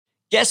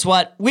Guess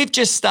what? We've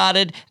just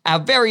started our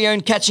very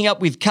own Catching Up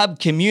with Cub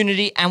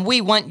community, and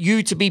we want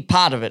you to be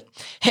part of it.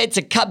 Head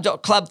to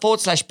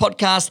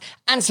cub.club/podcast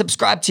and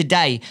subscribe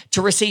today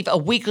to receive a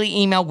weekly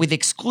email with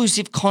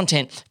exclusive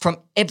content from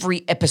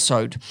every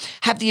episode.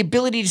 Have the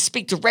ability to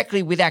speak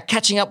directly with our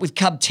Catching Up with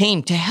Cub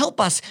team to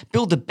help us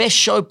build the best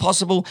show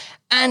possible,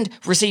 and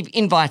receive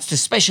invites to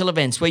special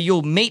events where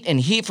you'll meet and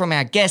hear from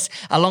our guests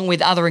along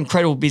with other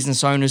incredible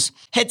business owners.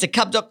 Head to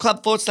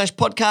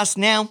cub.club/podcast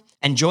now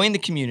and join the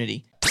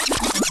community.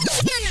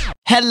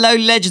 Hello,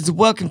 legends.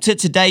 Welcome to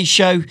today's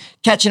show.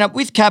 Catching Up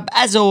with Cub,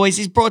 as always,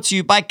 is brought to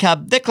you by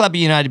Cub, the Club of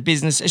United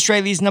Business,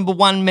 Australia's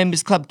 #1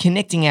 members club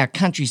connecting our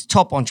country's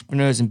top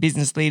entrepreneurs and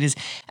business leaders.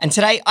 And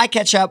today I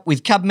catch up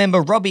with Cub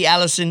member Robbie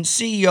Allison,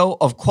 CEO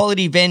of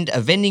Quality Vend, a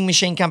vending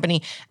machine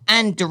company,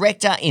 and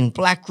director in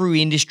Black Roo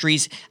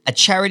Industries, a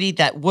charity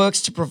that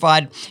works to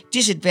provide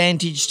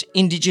disadvantaged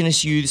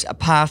Indigenous youths a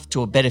path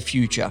to a better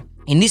future.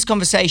 In this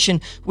conversation,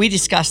 we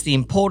discuss the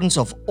importance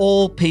of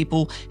all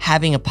people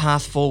having a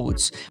path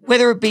forwards.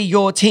 Whether it be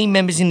your team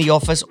members in the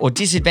office or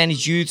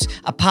disadvantaged youths,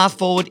 a path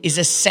forward is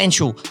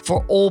essential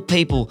for all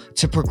people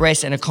to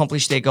progress and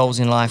accomplish their goals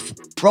in life.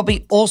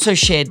 Robbie also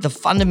shared the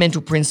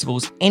fundamental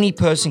principles any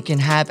person can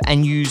have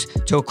and use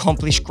to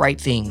accomplish great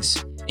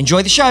things.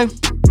 Enjoy the show.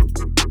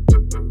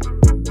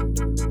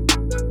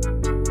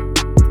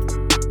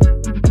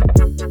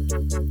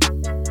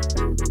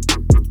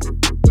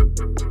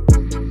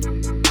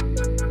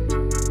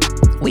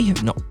 We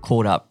have not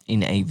caught up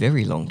in a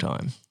very long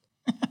time.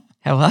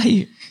 How are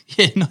you?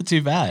 Yeah, not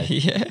too bad.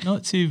 Yeah.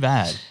 Not too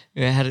bad.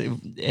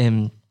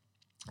 You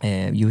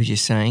were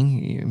just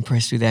saying you're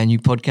impressed with our new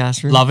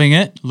podcast room? Loving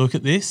it. Look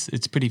at this.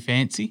 It's pretty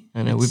fancy.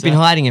 I know. We've been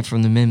hiding it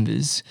from the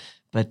members,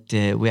 but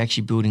we're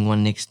actually building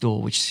one next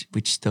door, which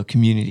the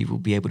community will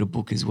be able to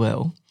book as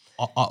well.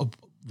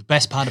 The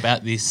best part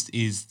about this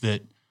is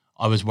that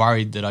I was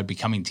worried that I'd be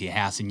coming to your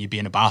house and you'd be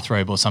in a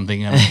bathrobe or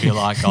something, and I'd be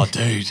like, "Oh,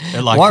 dude!"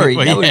 Like, worried?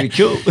 That would be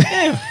cool.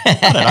 Yeah, I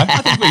don't know.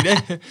 I think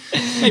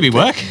we'd maybe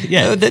work.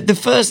 Yeah, the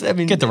first. I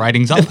mean, get the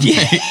ratings up.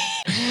 Yeah.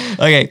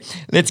 Okay,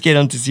 let's get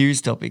on to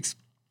serious topics.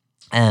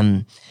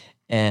 You've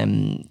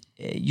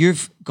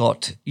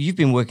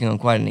been working on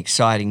quite an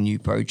exciting new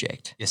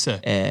project. Yes, sir.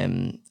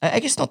 I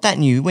guess not that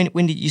new.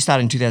 When did you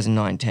start in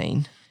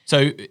 2019?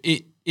 So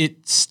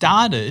it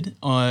started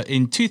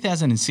in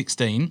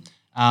 2016.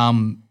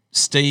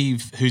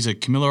 Steve, who's a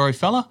Camilleri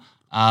fella,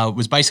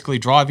 was basically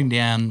driving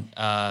down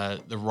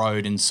the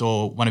road and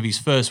saw one of his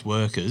first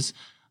workers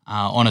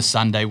on a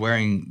Sunday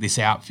wearing this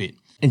outfit.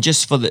 And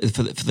just for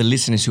the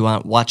listeners who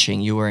aren't watching,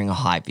 you're wearing a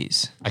high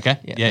vis. Okay.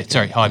 Yeah. Okay.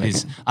 Sorry, high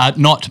vis.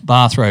 Not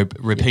bathrobe.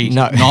 Repeat.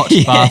 No. Not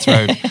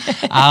bathrobe.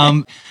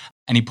 And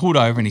he pulled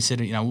over and he said,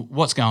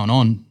 "What's going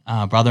on,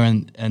 brother?"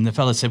 And the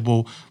fella said,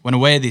 "Well, when I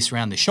wear this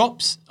around the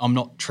shops, I'm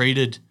not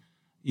treated,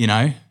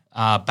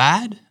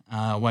 bad."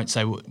 I won't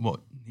say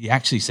what he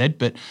actually said,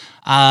 but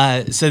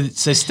so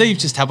Steve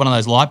just had one of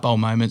those light bulb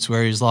moments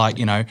where he's like,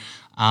 being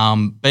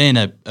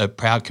a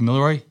proud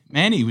Camilleri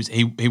man,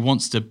 he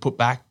wants to put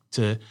back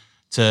to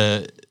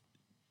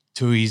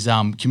his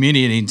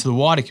community and into the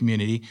wider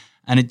community,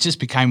 and it just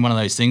became one of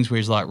those things where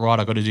he's like, right,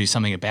 I've got to do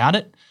something about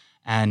it,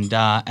 and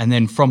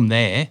then from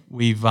there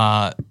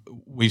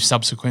we've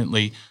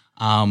subsequently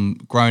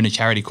grown a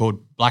charity called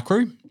Black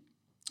Roo.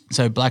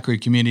 So Black Roo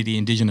Community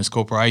Indigenous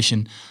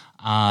Corporation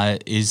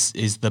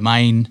is the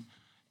main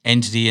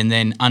entity, and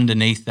then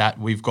underneath that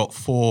we've got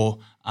 4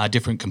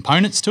 different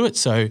components to it.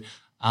 So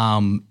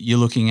you're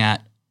looking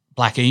at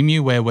Black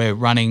Emu, where we're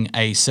running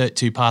a Cert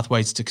 2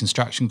 Pathways to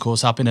Construction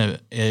course up in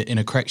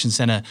a correction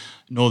centre,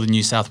 northern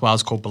New South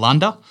Wales, called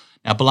Ballunda.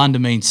 Now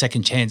Ballunda means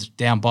second chance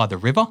down by the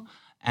river,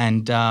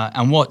 and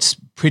what's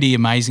pretty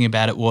amazing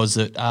about it was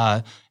that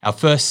our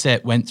first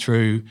set went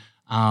through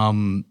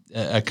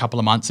a couple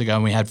of months ago,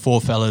 and we had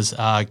 4 fellas,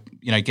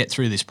 get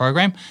through this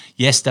program.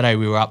 Yesterday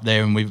we were up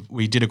there and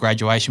we did a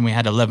graduation. We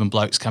had 11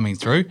 blokes coming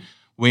through.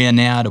 We are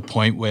now at a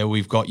point where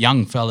we've got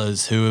young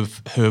fellas who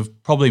have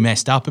probably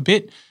messed up a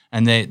bit,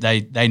 and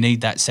they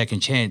need that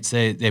second chance.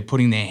 They're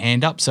putting their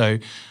hand up. So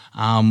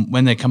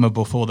when they're coming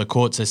before the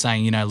courts, they're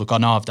saying, look, I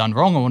know I've done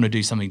wrong. I want to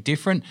do something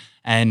different.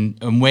 And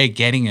we're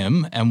getting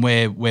them, and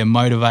we're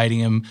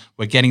motivating them.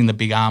 We're getting the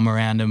big arm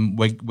around them.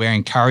 We're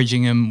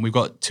encouraging them. We've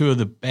got 2 of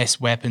the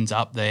best weapons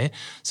up there.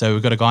 So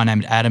we've got a guy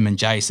named Adam and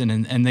Jason,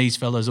 and these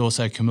fellas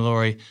also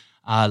Camilleri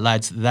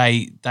lads.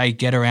 They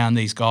get around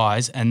these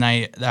guys, and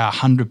they're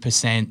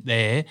 100%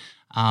 there.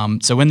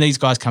 So when these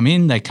guys come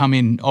in, they come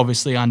in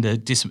obviously under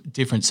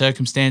different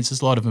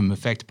circumstances. A lot of them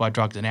affected by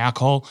drugs and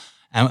alcohol.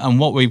 And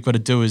what we've got to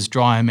do is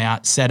dry them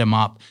out, set them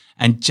up,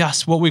 and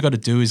just what we've got to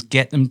do is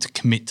get them to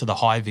commit to the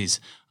high vis.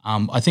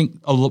 I think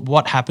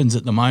what happens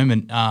at the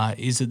moment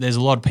is that there's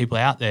a lot of people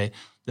out there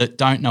that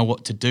don't know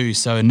what to do,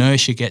 so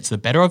inertia gets the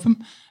better of them.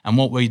 And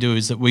what we do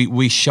is that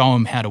we show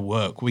them how to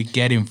work. We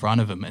get in front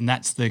of them, and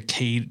that's the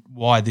key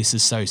why this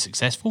is so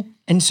successful.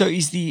 And so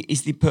is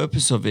the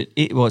purpose of it?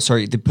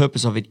 The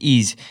purpose of it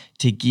is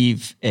to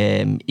give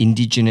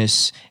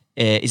Indigenous.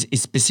 Is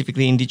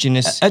specifically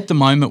Indigenous? At the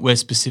moment, we're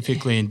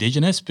specifically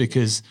Indigenous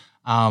because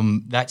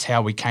That's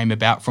how we came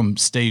about from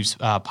Steve's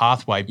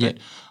pathway. But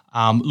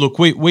look,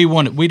 we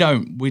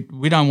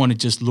don't want to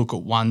just look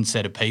at one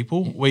set of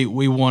people.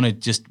 We want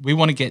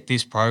to get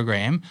this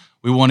program.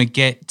 We want to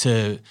get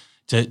to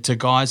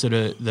guys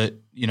that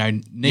need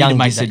Young to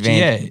make that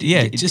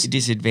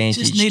disadvantaged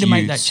just need to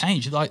make that youths.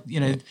 change. Like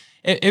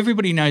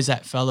everybody knows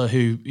that fella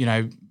who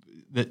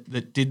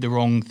that did the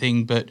wrong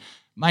thing, but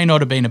may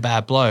not have been a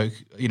bad bloke.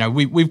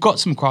 We've got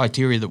some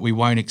criteria that we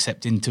won't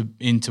accept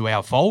into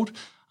our fold.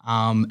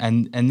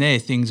 And there are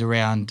things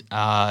around,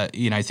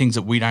 things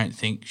that we don't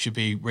think should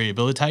be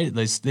rehabilitated.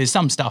 There's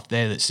some stuff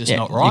there that's just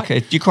not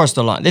right. You cross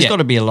the line. There's got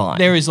to be a line.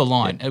 There is a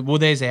line. Yeah. Well,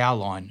 there's our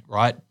line,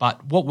 right?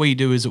 But what we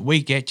do is that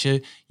we get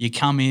you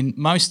come in.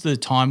 Most of the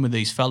time with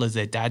these fellas,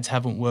 their dads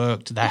haven't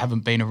worked. They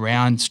haven't been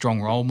around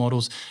strong role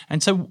models.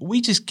 And so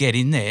we just get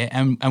in there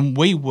and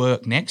we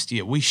work next to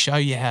you. We show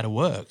you how to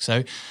work.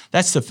 So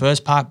that's the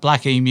first part.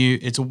 Black Emu,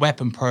 it's a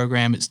weapon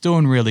program. It's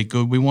doing really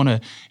good. We want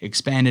to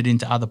expand it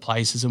into other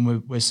places,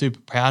 and we're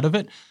super proud of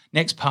it.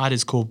 Next part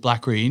is called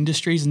Blackroo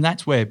Industries, and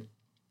that's where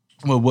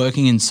we're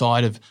working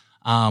inside of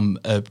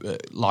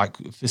like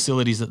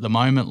facilities at the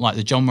moment, like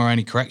the John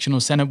Moroney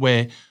Correctional Centre,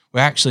 where we're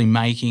actually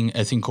making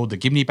a thing called the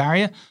Gibney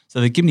Barrier. So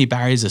the Gibney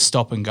Barrier is a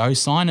stop and go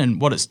sign, and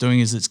what it's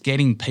doing is it's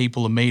getting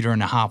people 1.5 meters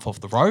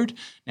off the road.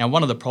 Now,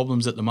 one of the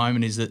problems at the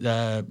moment is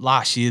that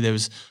last year there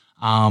was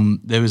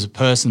a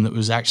person that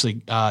was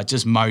actually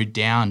just mowed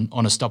down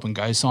on a stop and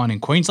go sign in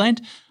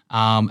Queensland,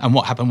 and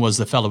what happened was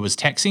the fella was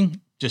texting,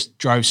 just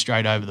drove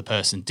straight over the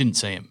person, didn't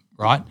see him,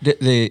 right?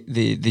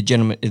 The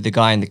gentleman, the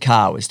guy in the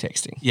car was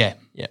texting. Yeah.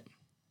 Yeah.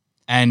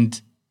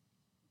 And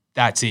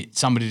that's it.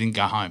 Somebody didn't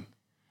go home.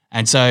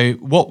 And so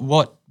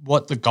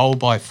what the goal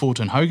by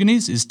Fulton Hogan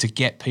is to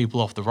get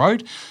people off the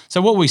road.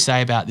 So what we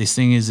say about this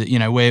thing is that,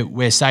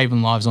 we're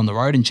saving lives on the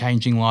road and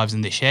changing lives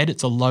in the shed.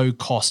 It's a low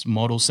cost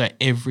model, so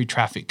every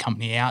traffic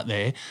company out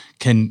there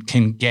can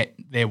get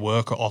their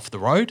worker off the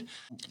road.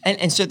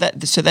 And so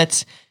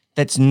that's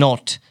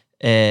not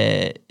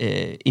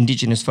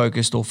Indigenous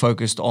focused or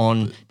focused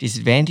on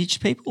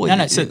disadvantaged people? No.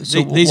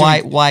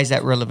 Why is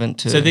that relevant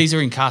to? So these are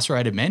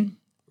incarcerated men,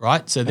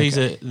 right? So these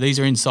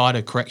are inside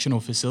of correctional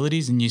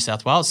facilities in New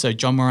South Wales. So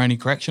John Moroney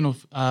Correctional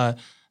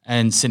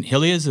and St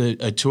Heliers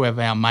are two of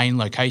our main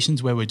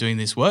locations where we're doing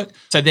this work.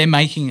 So they're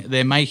making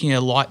a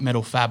light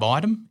metal fab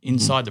item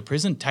inside the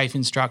prison. TAFE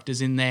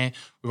instructors in there.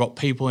 We've got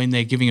people in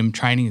there giving them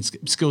training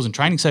and skills and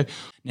training. So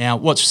now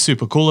what's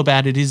super cool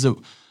about it is that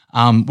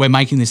we're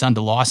making this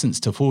under license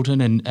to Fulton,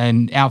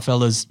 and our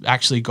fellas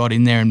actually got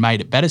in there and made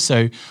it better.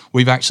 So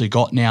we've actually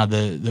got now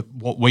the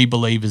what we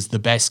believe is the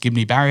best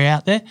Gibney Barrier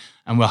out there,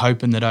 and we're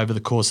hoping that over the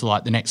course of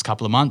like the next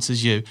couple of months,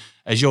 as you're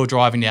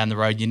driving down the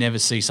road, you never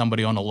see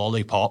somebody on a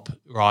lollipop,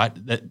 right?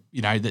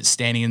 That's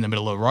standing in the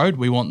middle of the road.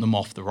 We want them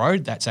off the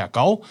road. That's our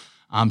goal.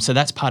 So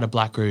that's part of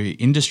Blackroo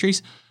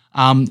Industries.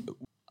 I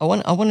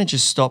want to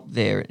just stop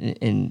there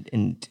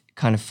and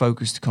kind of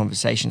focus the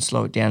conversation,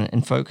 slow it down,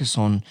 and focus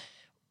on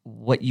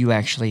what you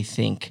actually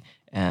think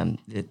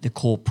the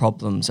core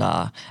problems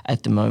are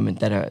at the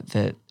moment that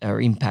are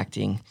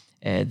impacting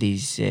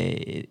these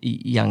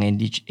young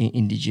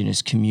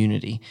Indigenous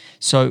community.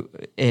 So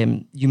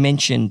you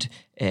mentioned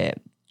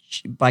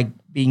by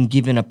being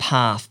given a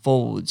path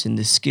forwards and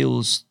the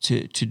skills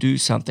to do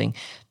something,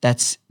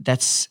 that's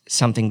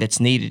something that's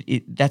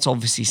needed. That's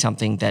obviously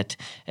something that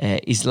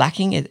is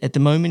lacking at the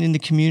moment in the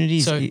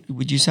communities, so,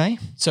 would you say?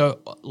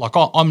 So, like,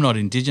 I'm not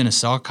Indigenous,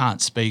 so I can't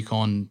speak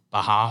on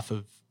behalf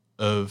of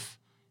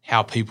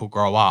how people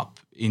grow up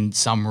in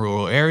some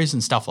rural areas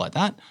and stuff like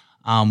that.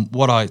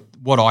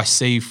 What I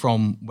see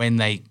from when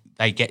they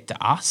get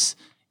to us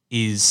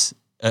is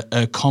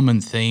a common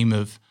theme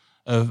of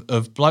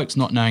blokes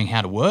not knowing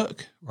how to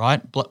work,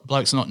 right?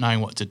 Blokes not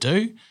knowing what to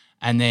do,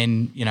 and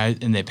then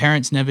and their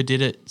parents never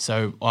did it.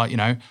 So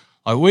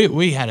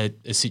we had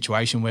a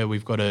situation where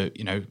we've got we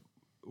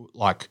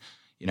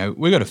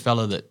got a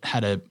fella that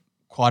had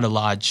quite a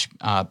large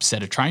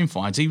set of train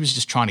fines. He was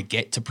just trying to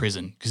get to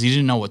prison because he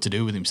didn't know what to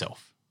do with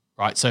himself,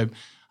 right? So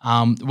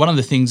one of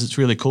the things that's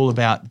really cool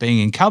about being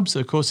in Cubs,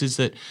 of course, is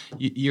that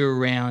you're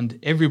around,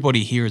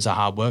 everybody here is a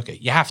hard worker.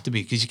 You have to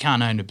be, because you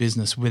can't own a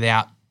business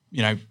without,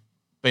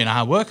 being a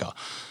hard worker.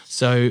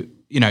 So,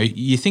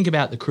 you think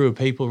about the crew of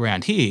people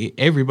around here,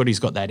 everybody's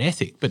got that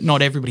ethic, but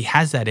not everybody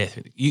has that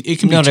ethic. It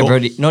can be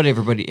not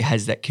everybody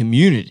has that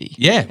community,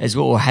 yeah, as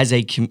well, or has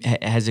a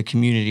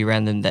community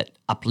around them that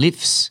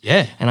uplifts,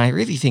 yeah. And I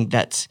really think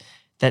that's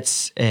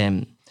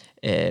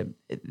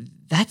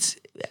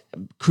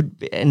could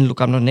be, and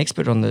look, I'm not an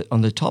expert on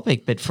the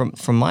topic, but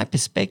from my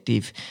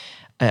perspective,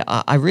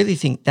 I really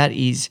think that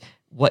is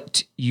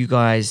what you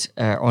guys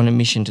are on a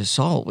mission to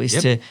solve,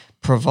 is to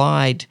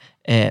provide,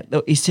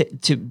 is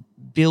to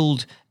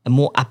build a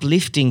more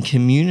uplifting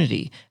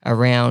community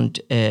around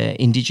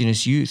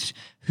Indigenous youth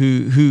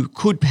who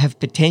could have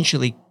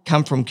potentially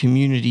come from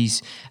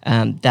communities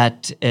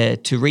that,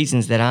 to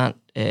reasons that aren't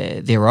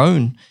their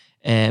own,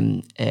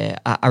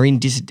 are in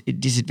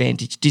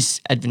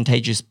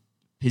disadvantageous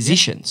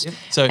positions. Yep.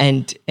 So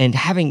and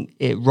having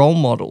role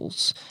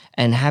models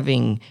and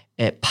having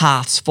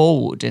paths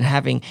forward, and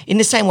having, in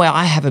the same way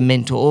I have a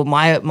mentor, or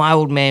my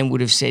old man would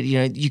have said,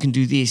 you can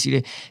do this,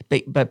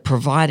 but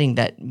providing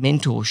that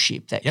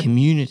mentorship, that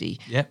community,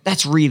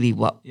 that's really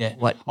what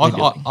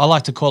I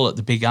like to call it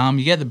the big arm.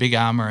 You get the big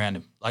arm around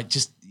him, like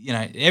just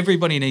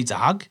everybody needs a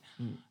hug.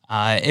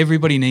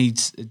 Everybody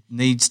needs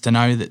to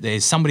know that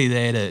there's somebody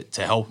there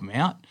to help them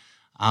out.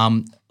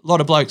 A lot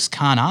of blokes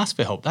can't ask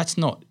for help. That's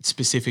not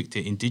specific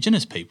to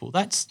Indigenous people.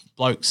 That's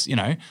blokes,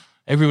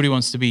 everybody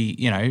wants to be,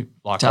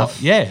 like,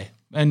 tough.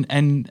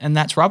 And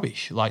that's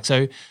rubbish. Like,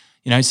 so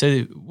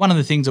one of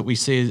the things that we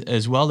see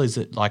as well is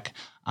that, like,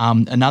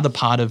 another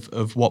part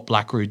of what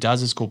Blackaroo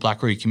does is called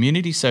Blackaroo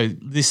Community. So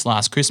this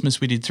last Christmas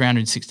we did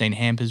 316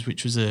 hampers,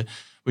 which was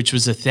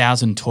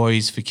 1,000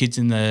 toys for kids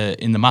in the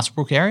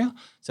Muswellbrook area.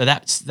 So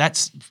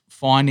that's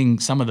finding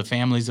some of the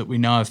families that we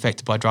know are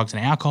affected by drugs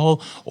and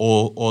alcohol,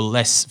 or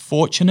less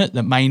fortunate,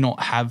 that may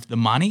not have the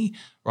money,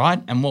 right?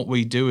 And what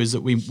we do is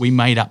that we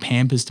made up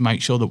hampers to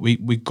make sure that we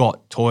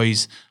got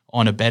toys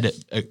on a bed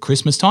at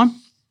Christmas time.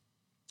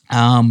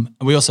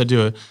 We also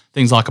do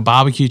things like a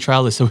barbecue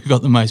trailer. So we've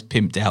got the most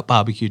pimped out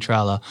barbecue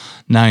trailer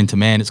known to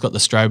man. It's got the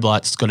strobe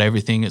lights, it's got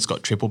everything, it's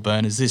got triple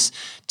burners.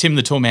 Tim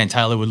the Tall Man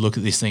Taylor would look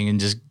at this thing and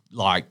just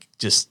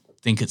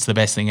think it's the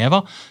best thing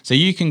ever. So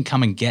you can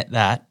come and get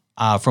that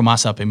from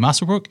us up in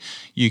Muswellbrook.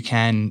 You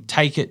can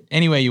take it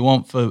anywhere you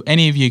want for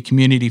any of your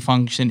community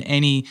function,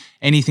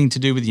 anything to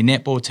do with your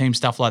netball team,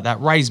 stuff like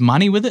that. Raise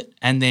money with it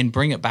and then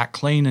bring it back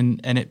clean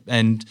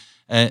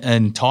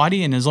and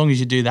tidy. And as long as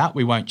you do that,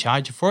 we won't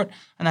charge you for it.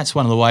 And that's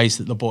one of the ways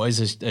that the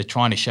boys are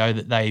trying to show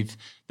that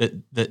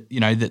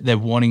that they're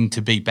wanting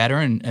to be better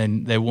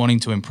and they're wanting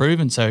to improve.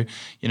 And so,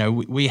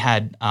 we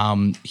had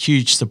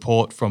huge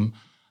support from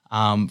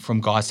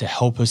guys to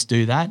help us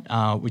do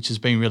that, which has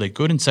been really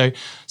good. And so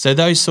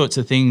those sorts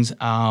of things,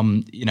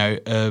 one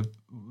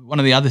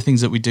of the other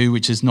things that we do,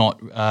 which is not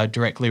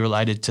directly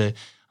related to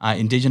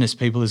Indigenous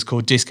people, is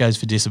called Discos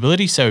for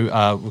Disability. So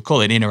we'll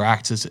call it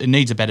Interacts. It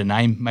needs a better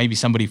name. Maybe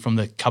somebody from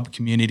the Cub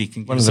community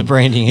can give one of the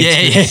branding.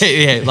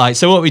 Yeah. Like,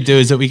 so what we do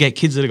is that we get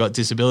kids that have got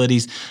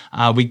disabilities,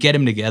 we get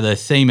them together,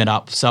 theme it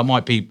up. So it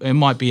might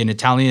be an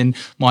Italian,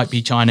 might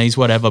be Chinese,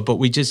 whatever. But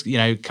we just,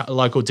 a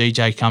local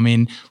DJ come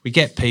in, we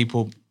get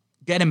people,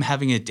 get them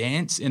having a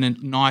dance in a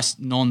nice,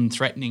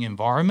 non-threatening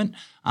environment,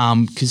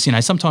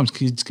 because sometimes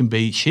kids can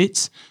be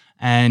shits,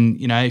 and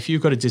if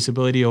you've got a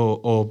disability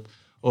or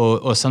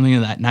something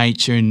of that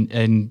nature,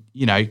 and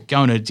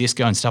going to a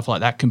disco and stuff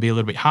like that can be a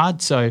little bit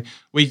hard. So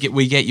we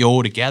get you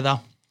all together,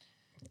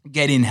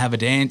 get in, have a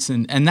dance,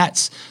 and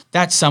that's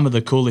some of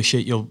the coolest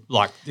shit. You'll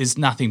like. There's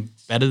nothing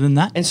better than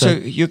that. And so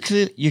you're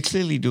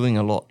clearly doing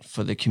a lot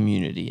for the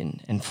community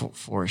and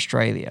for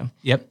Australia.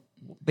 Yep.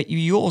 But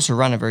you also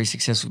run a very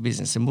successful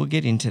business, and we'll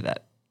get into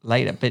that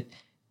later. But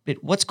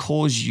what's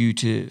caused you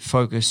to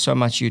focus so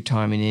much of your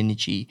time and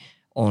energy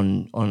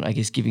on I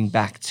guess giving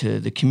back to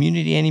the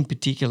community, and in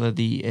particular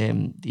the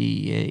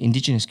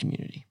Indigenous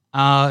community?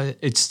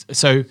 It's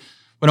so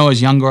when I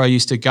was younger, I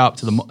used to go up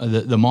to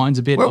the mines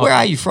a bit. Where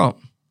are you from?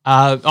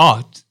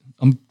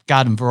 I'm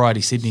Garden Variety,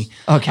 Sydney.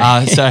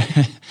 Okay. So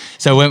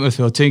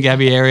Wentworthville,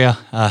 Toongabbie area.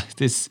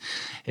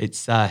 It's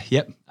So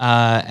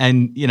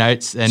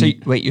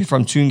wait, you're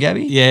from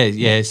Toongabbie?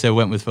 Yeah. So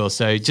Wentworthville.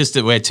 So just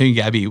at where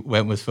Toongabbie,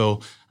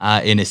 Wentworthville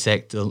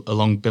intersect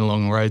along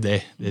Billabong Road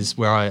there's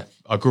where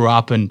I grew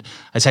up, and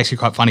it's actually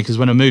quite funny because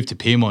when I moved to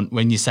Pyrmont,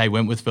 when you say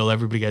Wentworthville,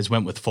 everybody goes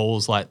Wentworth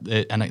Falls,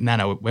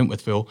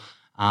 Wentworthville.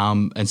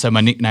 And so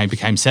my nickname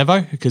became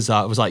Sevo because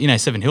I was like,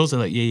 Seven Hills. I'm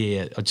like,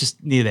 yeah,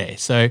 just near there.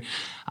 So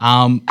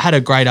had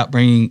a great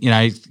upbringing,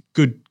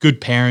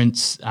 good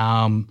parents,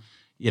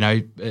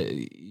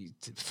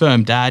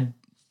 firm dad,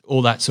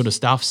 all that sort of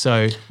stuff.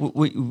 So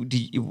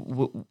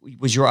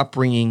was your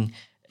upbringing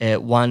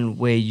one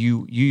where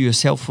you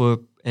yourself were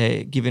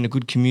given a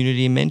good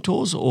community and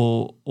mentors,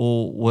 or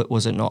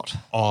was it not?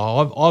 Oh,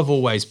 I've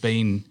always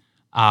been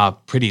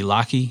pretty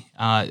lucky.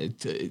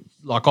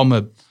 Like I'm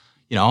a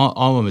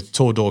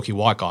tall, dorky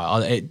white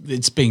guy.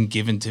 It's been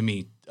given to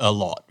me a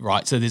lot,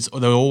 right? So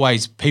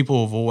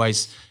people have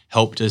always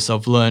helped us.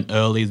 I've learned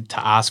early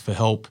to ask for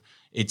help.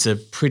 It's a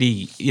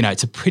pretty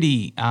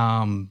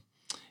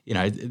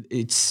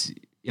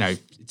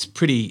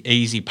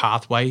easy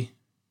pathway.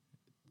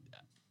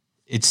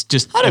 It's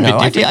just I don't know.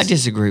 I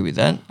disagree with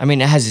that. I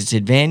mean, it has its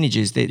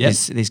advantages.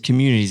 There's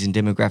communities and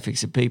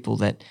demographics of people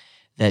that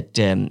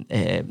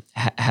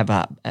have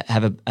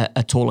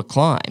a taller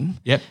climb.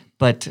 Yep.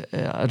 But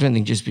I don't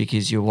think just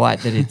because you're white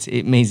that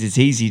it means it's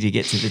easy to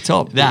get to the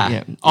top.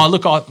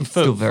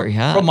 Still very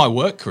hard. From my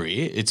work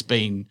career, it's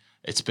been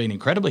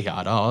incredibly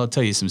hard. I'll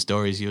tell you some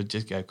stories. You'll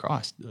just go,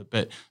 Christ.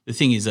 But the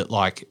thing is that,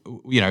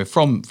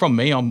 from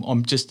me,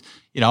 I'm just,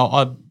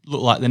 I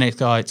look like the next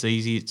guy. It's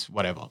easy. It's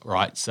whatever,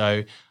 right?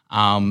 So,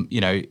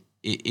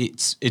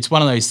 it's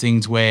one of those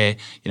things where,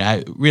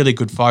 really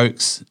good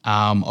folks.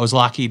 I was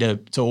lucky to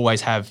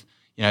always have,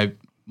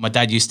 my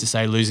dad used to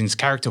say losing's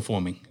character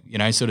forming,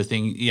 sort of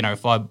thing.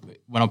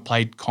 When I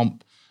played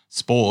comp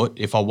sport,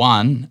 if I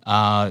won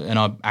and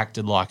I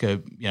acted like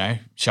a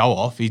show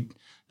off,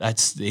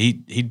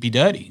 he'd be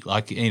dirty,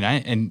 like,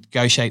 and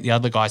go shake the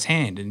other guy's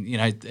hand, and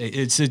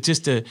it's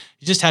just he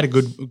just had a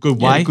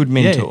good way, good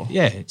mentor,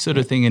 sort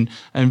of thing,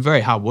 and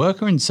very hard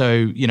worker, and so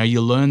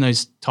you learn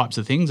those types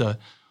of things. I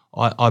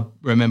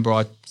remember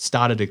I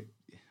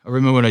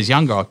remember when I was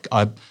younger,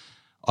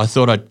 I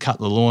thought I'd cut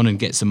the lawn and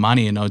get some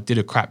money, and I did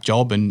a crap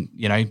job, and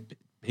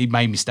he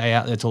made me stay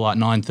out there till like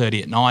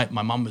 9:30 at night.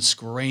 My mum was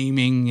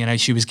screaming,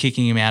 she was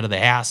kicking him out of the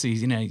house.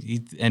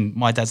 And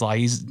my dad's like,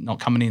 he's not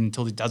coming in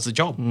until he does the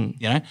job,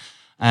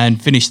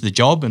 and finished the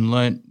job and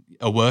learnt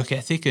a work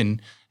ethic,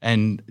 and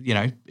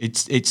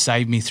it's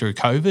saved me through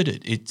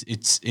COVID.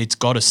 It's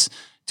got us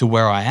to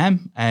where I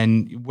am,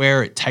 and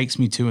where it takes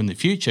me to in the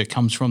future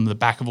comes from the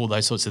back of all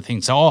those sorts of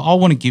things. So I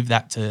want to give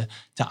that to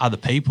other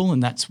people,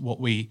 and that's what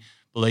we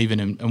believe in.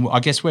 And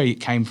I guess where it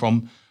came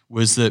from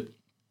was that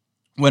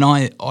when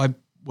I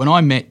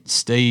met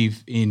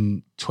Steve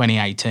in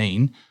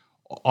 2018,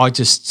 I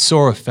just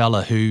saw a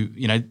fella who,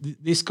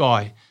 this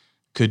guy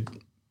could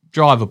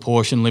drive a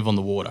Porsche and live on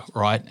the water,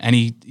 right? And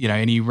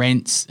he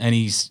rents, and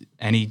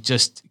he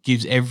just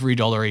gives every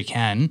dollar he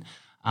can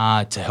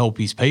to help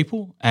his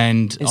people.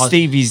 And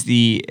Steve is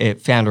the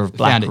founder of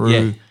Black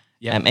Roo.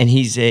 Yeah. And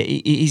he's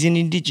an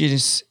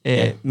Indigenous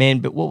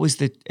man, but what was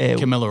the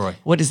Kamilaroi?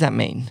 What does that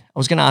mean? I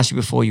was going to ask you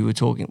before you were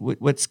talking.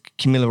 What's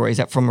Kamilaroi? Is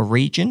that from a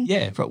region?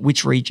 Yeah.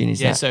 Which region is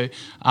that? Yeah, so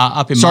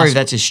up in. Sorry if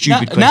that's a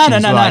stupid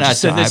question. No.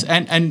 So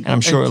and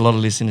I'm sure a lot of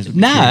listeners.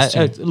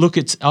 Look,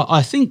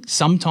 I think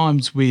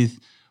sometimes with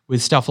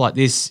stuff like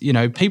this,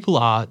 people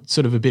are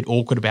sort of a bit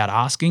awkward about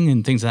asking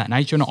and things of that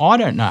nature, and I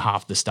don't know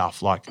half the stuff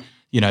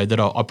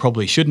that I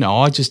probably should know.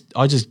 I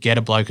just get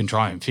a bloke and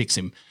try and fix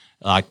him.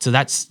 So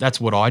that's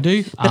what I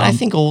do. But I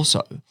think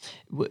also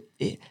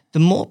the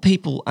more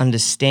people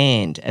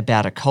understand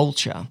about a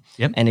culture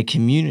and a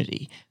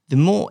community, the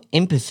more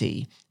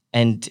empathy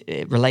and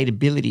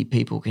relatability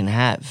people can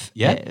have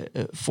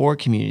for a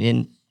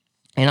community.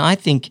 And I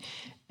think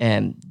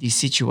the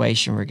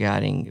situation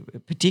regarding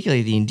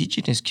particularly the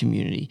Indigenous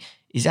community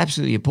is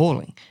absolutely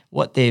appalling.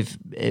 What they've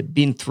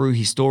been through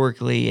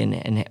historically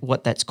and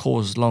what that's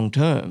caused long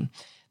term.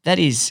 That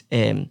is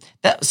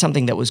that's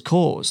something that was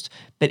caused,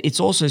 but it's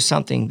also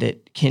something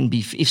that can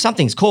be. If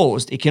something's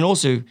caused, it can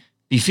also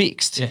be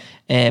fixed. Yeah.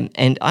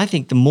 And I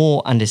think the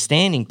more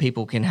understanding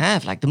people can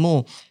have, the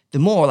more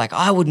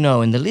I would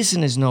know, and the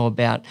listeners know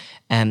about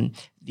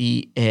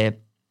the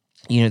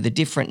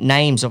different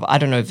names of. I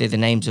don't know if they're the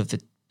names of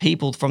the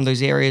people from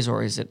those areas,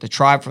 or is it the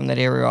tribe from that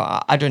area?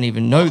 I don't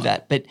even know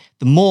that. But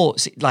the more,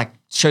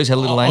 shows how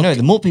little I know.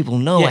 The more people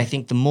know, I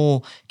think the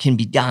more can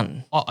be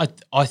done.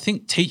 I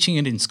think teaching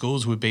it in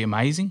schools would be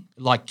amazing.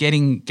 Like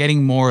getting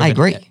more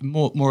of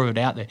more of it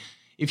out there.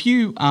 If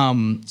you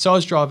so I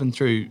was driving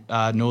through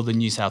northern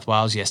New South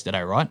Wales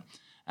yesterday, right?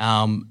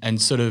 And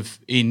sort of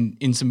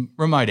in some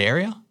remote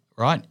area,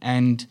 right?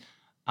 And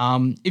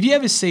if you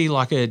ever see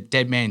like a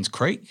Dead Man's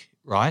Creek,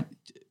 right?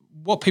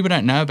 What people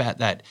don't know about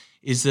that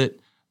is that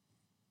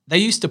they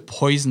used to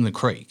poison the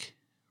creek,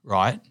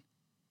 right?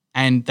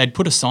 And they'd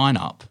put a sign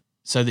up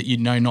so that you'd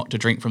know not to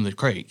drink from the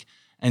creek.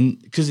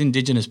 And because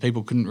Indigenous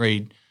people couldn't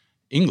read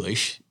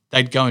English,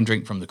 they'd go and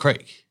drink from the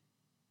creek.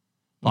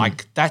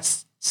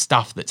 That's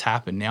stuff that's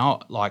happened now.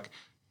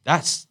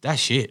 That's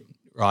shit,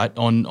 right?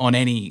 On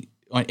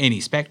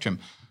any spectrum.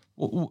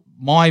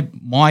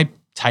 My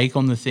take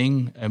on the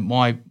thing, and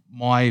my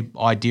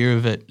idea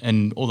of it,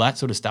 and all that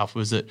sort of stuff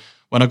was that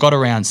when I got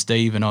around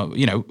Steve,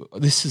 and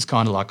this is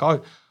kind of like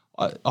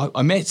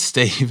I met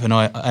Steve, and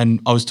I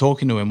was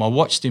talking to him. I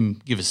watched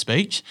him give a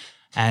speech.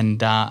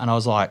 And I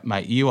was like,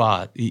 mate, you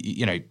are,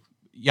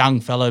 young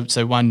fellow.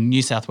 So won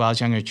New South Wales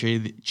Young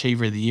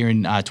Achiever of the Year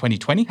in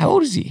 2020. How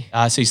old is he?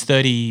 So he's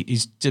 30.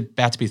 He's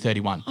about to be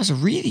 31. I was a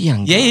really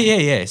young guy.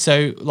 Yeah.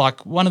 So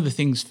one of the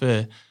things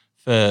for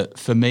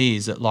me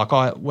is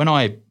that when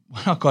I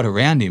got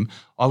around him,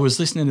 I was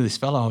listening to this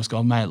fellow. I was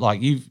going, mate,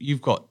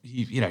 you're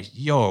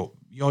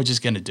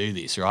just going to do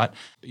this, right?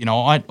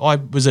 I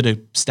was at a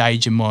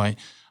stage in my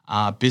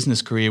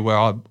business career where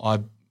I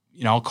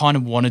kind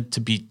of wanted to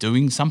be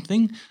doing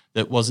something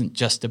that wasn't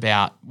just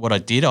about what I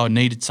did. I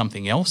needed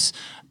something else.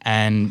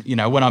 And,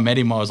 when I met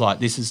him, I was like,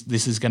 this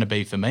is going to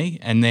be for me.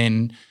 And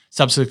then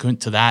subsequent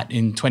to that,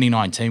 in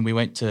 2019, we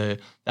went to,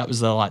 that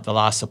was the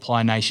last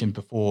Supply Nation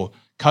before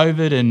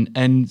COVID.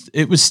 And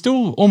it was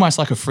still almost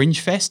like a fringe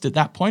fest at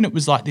that point. It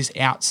was like this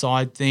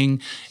outside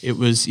thing. It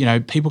was,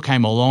 people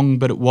came along,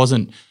 but it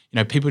wasn't,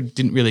 people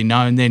didn't really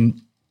know. And then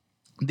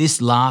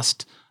this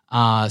last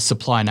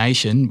Supply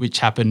Nation, which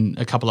happened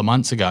a couple of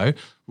months ago,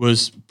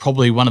 was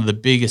probably one of the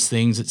biggest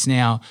things. It's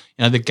now,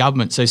 the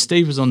government. So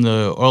Steve was on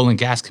the Oil and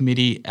Gas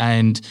Committee,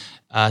 and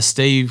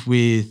Steve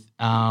with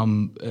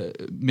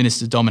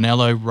Minister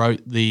Dominello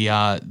wrote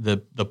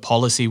the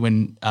policy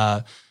when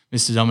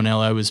Mr.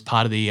 Dominello was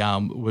part of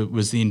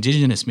was the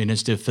Indigenous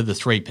Minister for the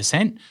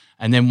 3%.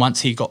 And then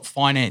once he got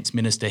Finance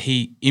Minister,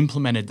 he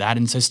implemented that.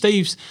 And so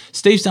Steve's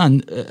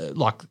done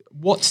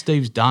what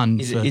Steve's done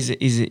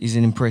is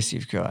an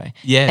impressive guy.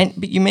 Yeah.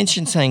 But you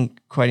mentioned something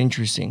quite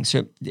interesting.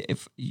 So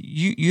if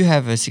you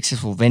have a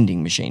successful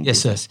vending machine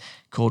business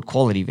called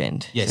Quality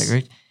Vend. Yes. Is that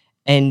correct?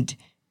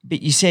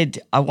 But you said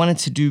I wanted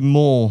to do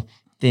more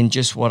than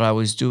just what I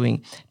was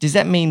doing. Does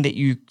that mean that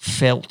you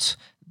felt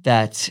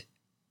that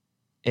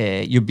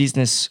your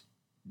business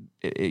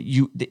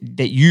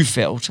that you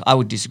felt, I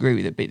would disagree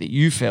with it, but that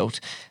you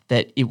felt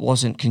that it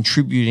wasn't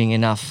contributing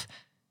enough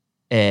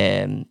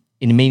in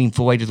a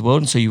meaningful way to the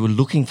world, and so you were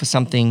looking for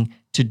something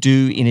to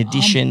do in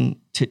addition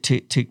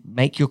to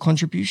make your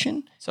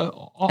contribution?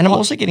 So, and I'm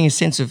also getting a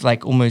sense of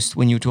like almost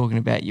when you were talking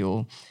about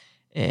your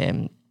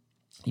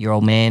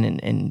old man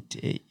and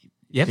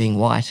being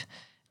white,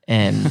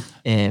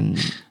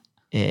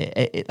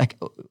 like,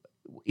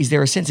 is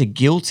there a sense of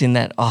guilt in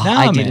that? Oh, no,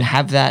 I didn't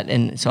have that,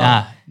 and so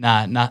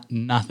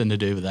nothing to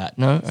do with that.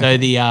 No.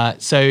 Okay.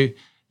 So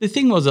the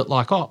thing was that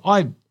like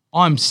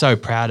I'm so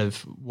proud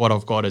of what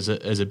I've got as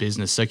a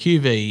business. So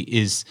QV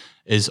is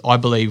I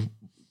believe,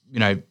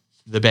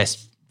 the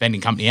best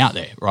vending company out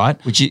there,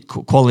 right? Which is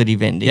Quality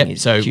Vending. Yep.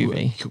 Is So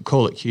QV.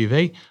 Call it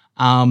QV.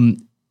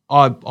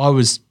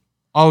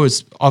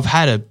 I've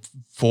had a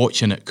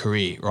fortunate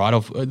career, right?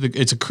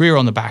 It's a career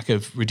on the back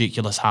of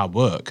ridiculous hard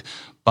work,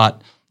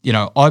 but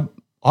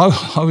I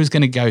was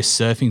going to go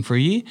surfing for a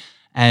year,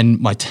 and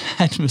my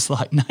dad was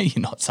like, "No,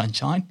 you're not,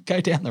 sunshine. Go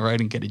down the road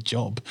and get a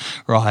job,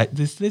 right?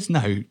 There's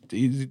no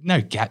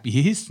gap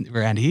years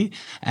around here."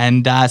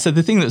 And so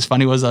the thing that was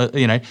funny was, went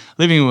down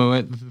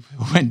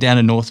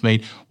to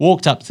Northmead,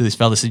 walked up to this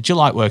fella, said, "Do you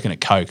like working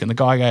at Coke?" And the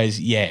guy goes,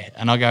 "Yeah."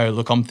 And I go,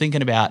 "Look, I'm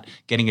thinking about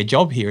getting a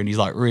job here." And he's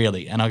like,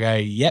 "Really?" And I go,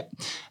 "Yep."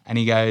 And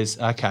he goes,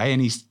 "Okay." And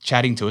he's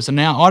chatting to us. And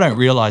now I don't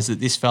realise that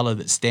this fella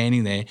that's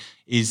standing there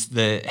is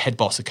the head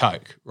boss of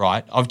Coke,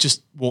 right? I've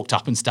just walked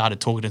up and started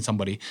talking to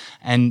somebody,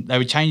 and they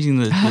were changing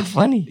the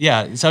funny.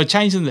 Yeah, so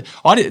changing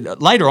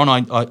later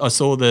on I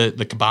saw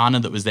the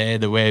cabana that was there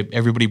where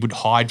everybody would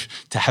hide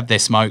to have their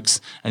smokes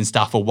and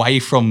stuff away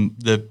from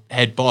the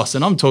head boss.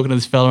 And I'm talking to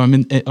this fella,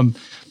 I'm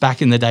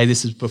back in the day,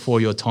 this is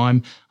before your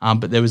time,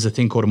 but there was a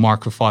thing called a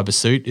microfiber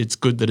suit. It's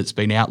good that it's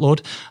been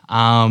outlawed.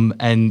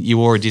 And you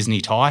wore a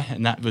Disney tie,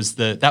 and that was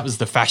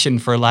the fashion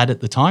for a lad at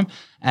the time.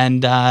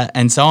 And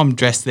so I'm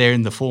dressed there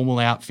in the formal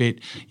outfit,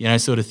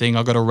 sort of thing.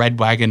 I got a red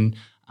wagon,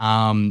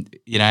 and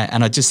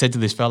I just said to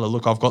this fella,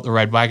 "Look, I've got the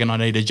red wagon. I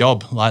need a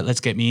job. Like, let's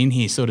get me in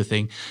here," sort of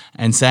thing.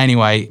 And so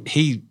anyway,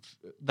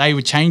 they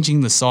were changing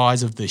the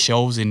size of the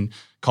shelves in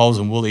Coles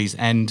and Woolies,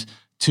 and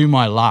to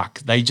my luck,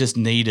 they just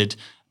needed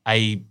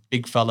a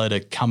big fella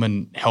to come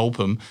and help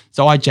them.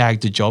 So I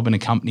jagged a job in a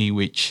company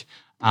which.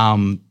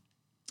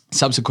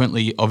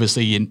 Subsequently,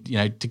 obviously,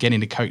 to get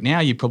into Coke now,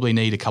 you probably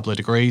need a couple of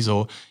degrees,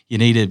 or you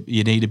need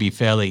to be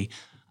fairly,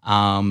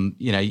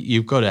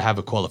 you've got to have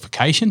a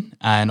qualification.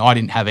 And I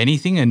didn't have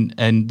anything.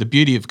 And the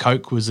beauty of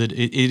Coke was that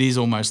it is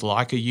almost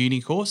like a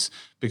uni course,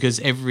 because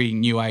every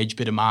new age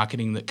bit of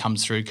marketing that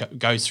comes through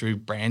goes through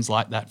brands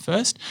like that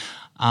first.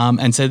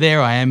 And so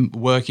there I am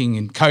working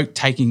in Coke,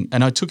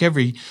 and I took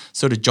every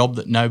sort of job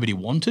that nobody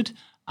wanted.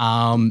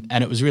 And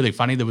it was really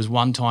funny. There was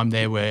one time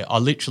there where I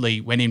literally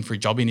went in for a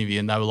job interview,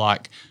 and they were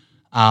like,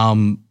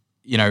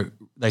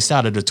 they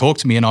started to talk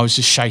to me, and I was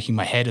just shaking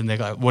my head, and they're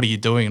like, "What are you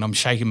doing?" And I'm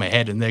shaking my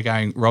head, and they're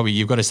going, "Robbie,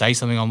 you've got to say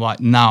something." I'm like,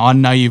 "No, I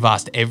know you've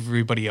asked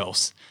everybody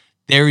else.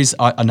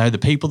 I know the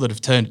people that have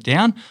turned it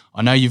down.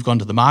 I know you've gone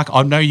to the market.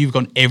 I know you've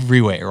gone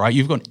everywhere, right?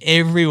 You've gone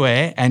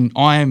everywhere, and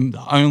I am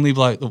the only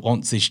bloke that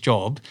wants this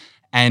job,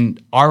 and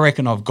I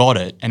reckon I've got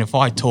it, and if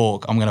I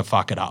talk, I'm going to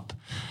fuck it up."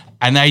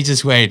 And they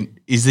just went,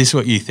 "Is this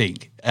what you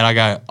think?" And I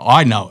go,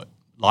 "I know it.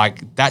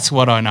 Like, that's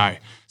what I know.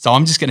 So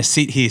I'm just going to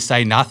sit here,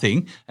 say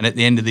nothing, and at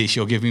the end of this,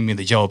 you're giving me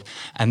the job."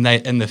 And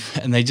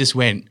they just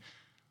went,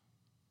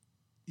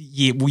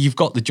 "Yeah, well, you've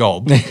got the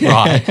job,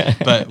 right?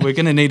 But we're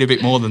going to need a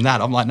bit more than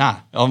that." I'm like, "Nah."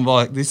 I'm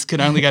like, "This can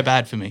only go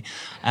bad for me."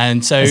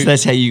 And so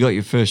that's how you got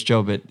your first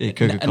job at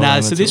Coca-Cola.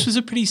 No, so this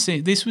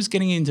was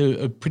getting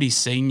into a pretty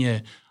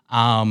senior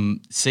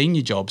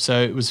job.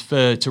 So it was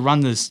to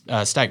run this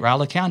state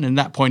rail account. And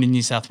at that point in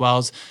New South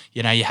Wales,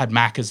 you had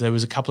Macca's. There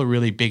was a couple of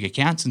really big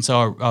accounts, and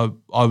so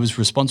I was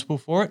responsible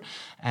for it.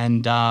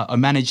 And I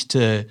managed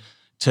to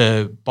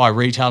by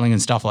retailing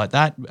and stuff like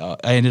that,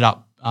 I ended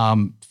up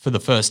for the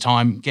first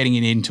time getting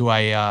it into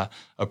a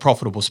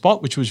profitable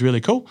spot, which was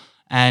really cool.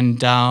 And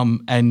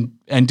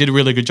did a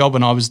really good job.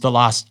 And I was the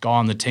last guy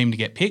on the team to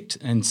get picked.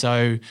 And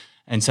so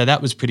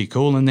that was pretty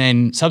cool. And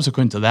then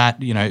subsequent to that,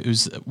 it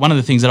was one of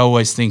the things that I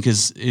always think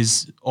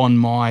is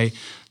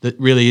that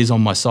really is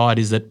on my side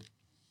is that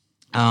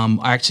I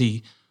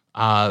actually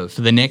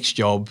for the next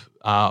job,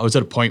 I was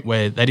at a point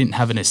where they didn't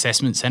have an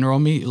assessment center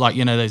on me, like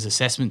those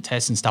assessment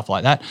tests and stuff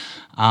like that.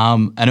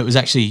 And it was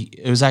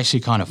actually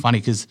kind of funny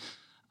because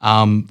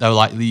they were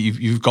like,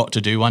 "You've got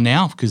to do one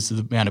now," because of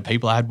the amount of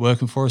people I had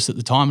working for us at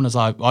the time. And I was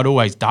like, I'd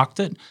always ducked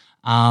it.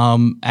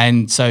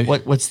 And so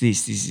what's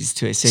this? This is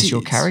to assess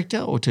your character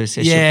or to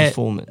assess yeah, your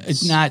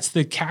performance? No, it's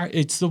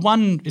the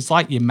one. It's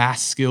like your math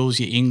skills,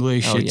 your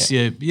English. Oh, it's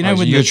yeah. your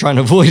when you're trying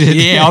to avoid it.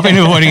 Yeah, I've been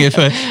avoiding it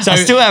for. So I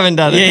still haven't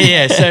done it.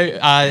 Yeah. So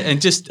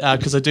and just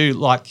because I do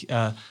like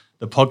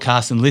the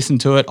podcast and listen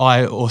to it,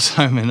 I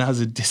also am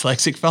another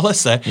dyslexic fella.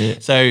 So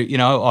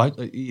I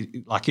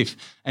like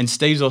and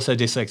Steve's also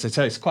dyslexic.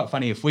 So it's quite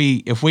funny if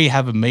we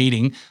have a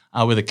meeting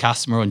with a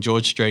customer on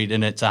George Street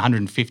and it's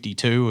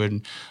 152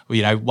 and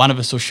one of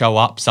us will show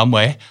up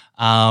somewhere.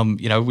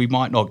 We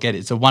might not get it.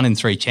 It's a 1 in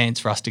 3 chance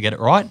for us to get it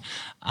right.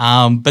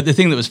 But the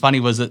thing that was funny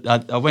was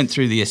that I went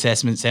through the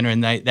assessment centre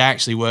and they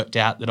actually worked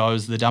out that I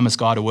was the dumbest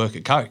guy to work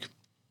at Coke.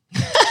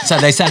 So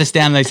they sat us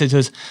down and they said to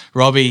us,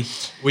 Robbie,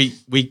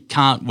 we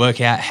can't work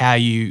out how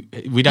you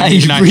 – we don't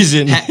even know.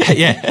 Risen.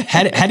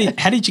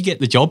 How did you get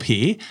the job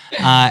here?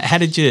 How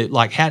did you –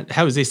 like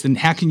how is this and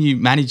how can you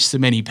manage so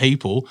many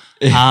people?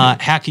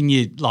 How can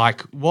you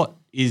like what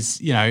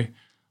is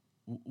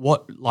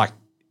what like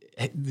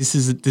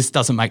this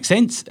doesn't make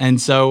sense. And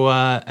so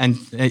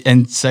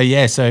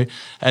so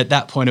at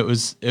that point it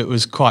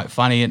was quite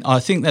funny. And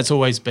I think that's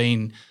always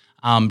been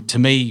to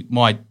me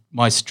my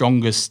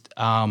strongest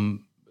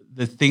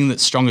the thing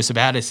that's strongest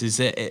about us is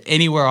that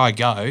anywhere I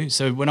go,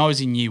 so when I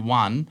was in year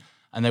 1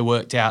 and they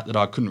worked out that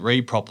I couldn't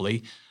read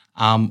properly,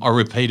 I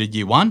repeated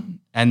year 1.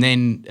 And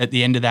then at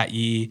the end of that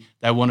year,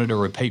 they wanted to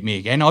repeat me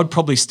again. I'd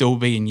probably still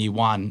be in year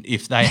 1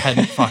 if they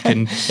hadn't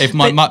if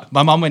my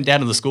mum went down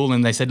to the school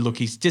and they said, look,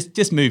 he's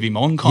just move him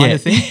on kind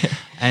of thing.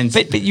 And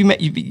but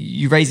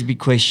you raise a big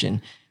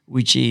question,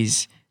 which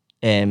is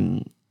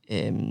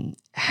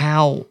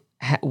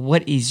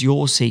what is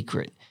your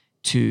secret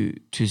to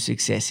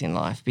success in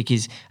life?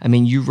 Because I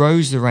mean, you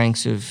rose the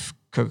ranks of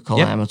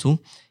Coca-Cola Amatil.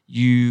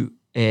 You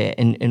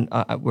and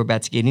we're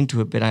about to get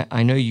into it, but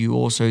I know you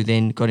also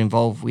then got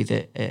involved with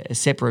a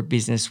separate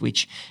business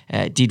which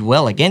did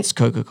well against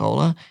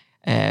Coca-Cola,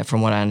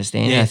 from what I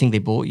understand. I think they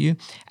bought you,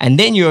 and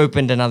then you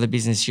opened another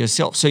business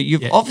yourself. So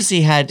you've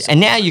obviously had, and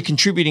now you're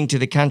contributing to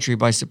the country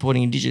by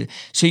supporting Indigenous.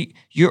 So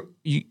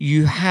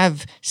you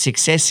have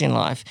success in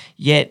life,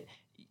 yet.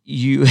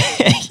 You were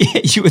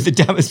the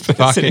dumbest person.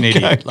 Fucking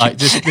idiot! Like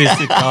this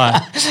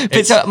guy.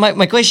 But so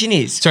my question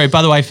is. Sorry,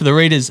 by the way, for the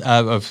readers for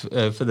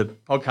the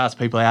podcast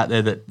people out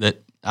there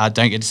that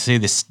don't get to see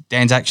this,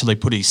 Dan's actually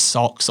put his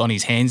socks on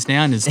his hands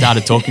now and has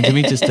started talking to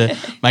me just to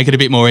make it a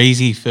bit more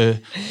easy for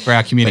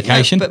our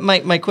communication. But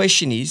my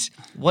question is,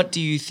 what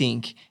do you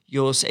think?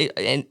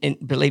 And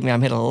believe me, I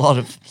met a lot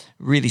of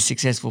really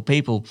successful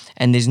people,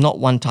 and there's not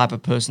one type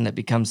of person that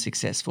becomes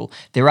successful.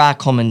 There are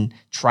common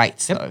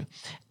traits, though.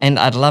 And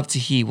I'd love to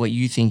hear what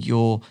you think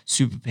your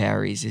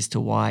superpower is as to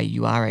why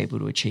you are able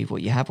to achieve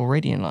what you have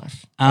already in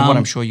life and what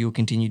I'm sure you'll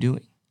continue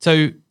doing.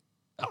 So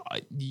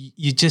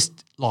you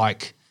just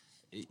like,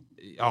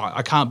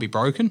 I can't be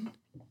broken.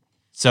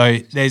 So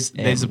there's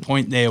a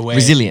point there where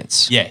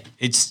resilience. Yeah,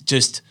 it's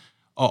just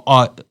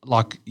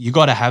you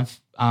got to have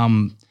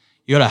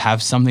you got to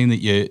have something that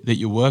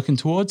you're working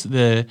towards.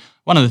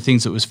 One of the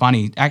things that was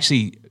funny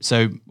actually.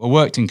 So I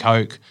worked in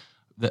Coke.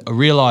 That I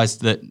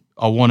realised that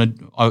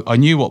I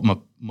knew what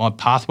my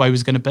pathway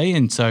was going to be,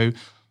 and so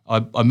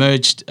I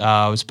merged.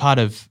 I was part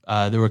of.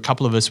 There were a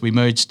couple of us. We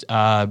merged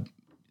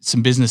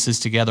some businesses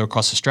together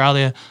across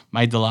Australia,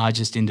 made the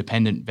largest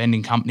independent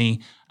vending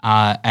company,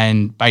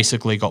 and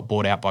basically got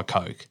bought out by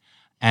Coke.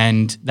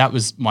 And that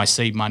was my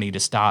seed money to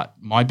start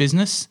my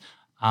business.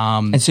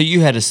 And so you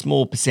had a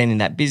small percent in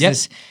that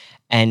business,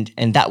 and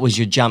that was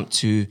your jump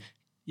to,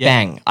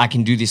 bang, I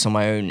can do this on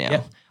my own now.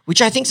 Yep. Which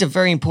I think is a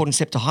very important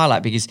step to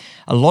highlight, because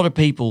a lot of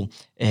people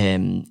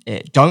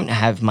don't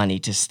have money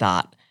to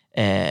start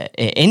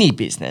any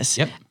business.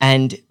 Yep.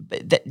 And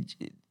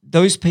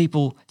those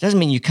people, doesn't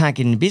mean you can't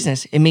get into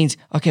business. It means,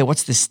 okay,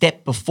 what's the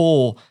step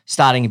before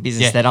starting a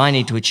business that I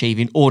need to achieve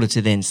in order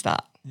to then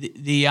start? So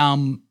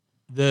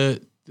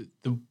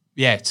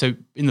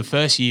in the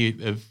first year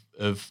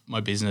of my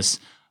business,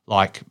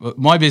 like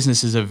my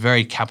business is a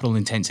very capital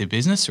intensive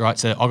business, right?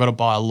 So I got to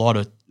buy a lot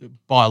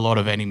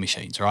of vending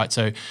machines, right?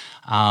 So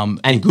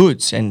and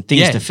goods and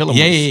things to fill them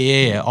with.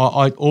 Yeah.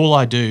 All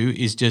I do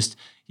is just,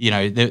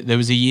 there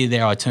was a year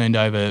there I turned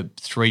over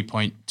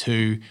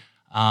 3.2,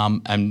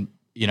 and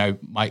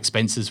my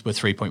expenses were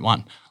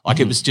 3.1. Like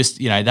it was just,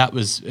 that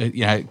was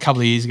a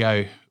couple of years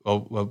ago.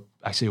 Well,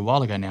 actually a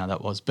while ago now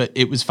that was. But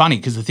it was funny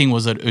because the thing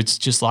was that it's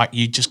just like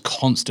you're just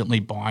constantly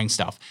buying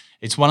stuff.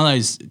 It's one of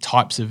those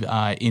types of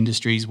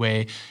industries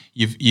where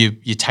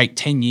you take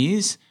 10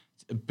 years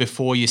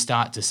before you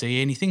start to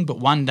see anything, but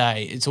one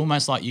day it's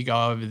almost like you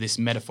go over this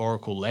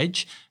metaphorical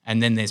ledge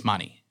and then there's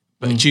money.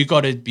 But you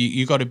got to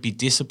be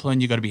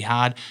disciplined. You got to be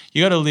hard.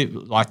 You got to live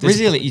like this.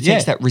 It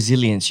takes that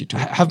resilience you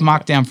talk. Have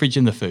markdown fridge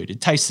in the food.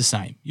 It tastes the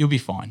same. You'll be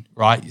fine,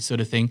 right? Sort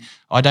of thing.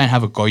 I don't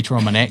have a goiter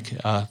on my neck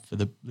for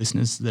the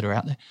listeners that are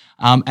out there.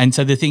 And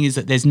so the thing is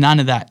that there's none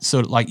of that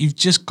sort of like you've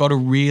just got to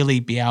really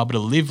be able to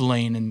live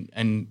lean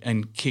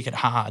and kick it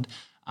hard.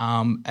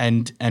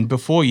 And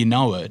before you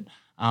know it,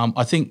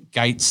 I think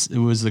Gates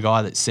was the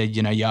guy that said,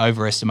 you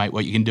overestimate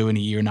what you can do in a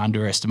year and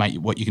underestimate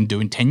what you can do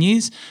in 10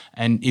 years.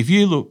 And if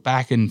you look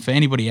back, and for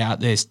anybody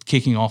out there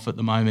kicking off at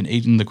the moment,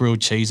 eating the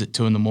grilled cheese at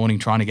 2 a.m,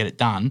 trying to get it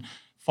done,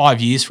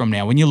 5 years from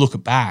now, when you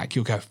look back,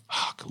 you'll go,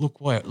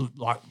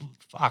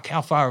 fuck,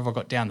 how far have I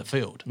got down the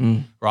field,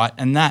 right?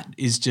 And that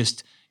is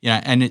just,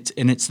 and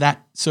it's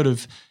that sort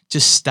of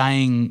just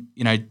staying,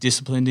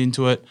 disciplined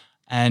into it.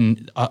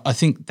 And I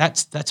think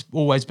that's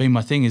always been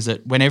my thing, is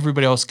that when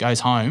everybody else goes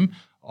home,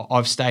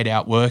 I've stayed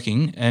out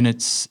working, and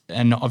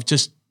I've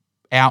just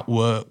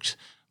outworked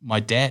my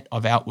debt,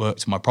 I've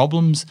outworked my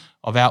problems,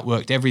 I've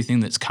outworked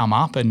everything that's come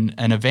up, and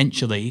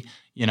eventually,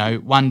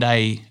 one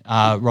day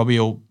Robbie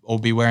will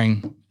be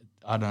wearing,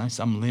 I don't know,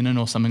 some linen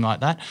or something like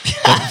that,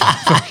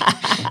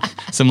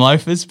 some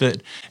loafers,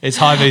 but it's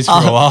high vis for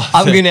a while.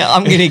 I'm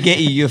gonna get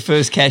you your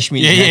first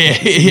cashmere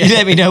jacket. Yeah. You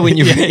let me know when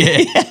you're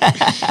ready.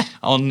 Yeah.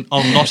 I'll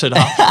knot it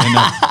up. And,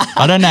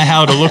 I don't know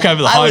how to look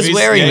over the high vis. I was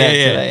wearing that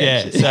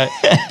today. So,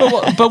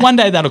 but one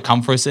day that'll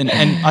come for us, and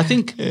I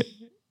think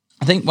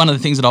one of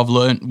the things that I've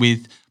learned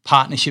with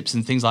partnerships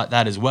and things like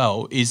that as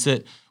well is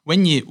that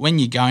when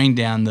you're going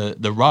down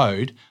the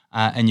road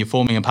and you're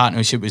forming a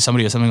partnership with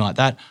somebody or something like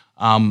that,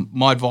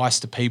 my advice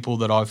to people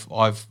that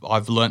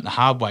I've learnt the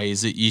hard way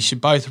is that you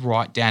should both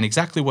write down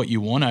exactly what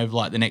you want over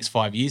like the next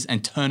 5 years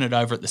and turn it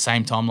over at the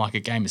same time like a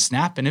game of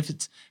Snap. And if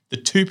it's the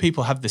two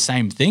people have the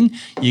same thing,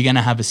 you're going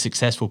to have a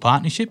successful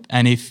partnership.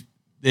 And if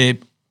they're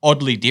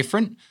oddly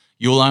different,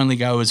 you'll only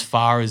go as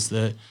far as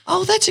the.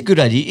 Oh, that's a good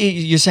idea.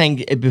 You're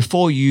saying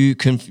before you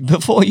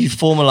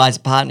formalize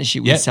a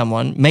partnership with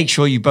someone, make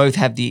sure you both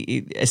have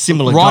a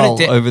similar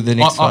goal over the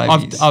next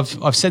 5 years.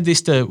 I've said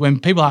this to when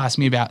people ask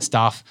me about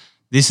stuff.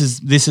 This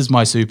is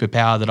my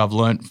superpower that I've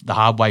learned the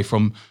hard way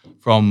from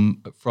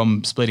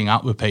splitting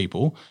up with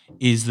people,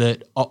 is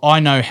that I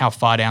know how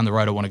far down the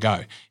road I want to go.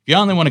 If you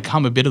only want to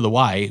come a bit of the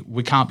way,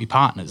 we can't be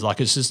partners.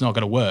 Like, it's just not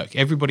going to work.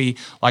 Everybody,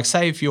 like,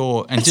 say if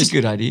you're and that's just a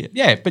good idea.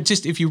 Yeah, but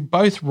just if you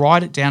both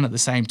write it down at the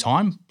same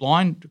time,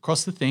 blind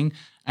across the thing,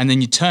 and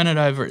then you turn it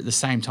over at the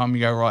same time,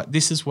 you go, right,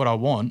 this is what I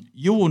want.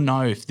 You will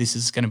know if this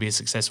is going to be a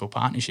successful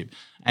partnership.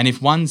 And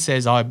if one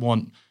says I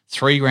want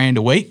 $3,000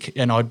 a week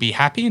and I'd be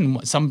happy,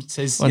 and some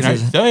says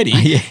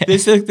 30,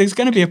 there's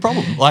going to be a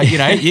problem. Like,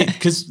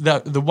 because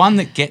the one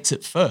that gets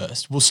it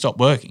first will stop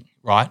working,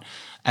 right?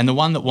 And the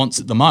one that wants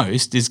it the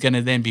most is going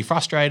to then be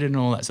frustrated and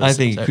all that sort of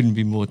stuff. I think it couldn't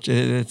be more.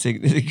 It's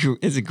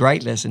a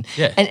great lesson.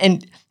 Yeah.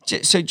 And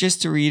so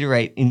just to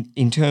reiterate,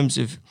 in terms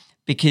of,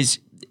 because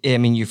I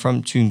mean, you're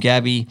from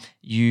Toongabbie,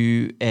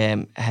 you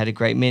had a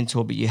great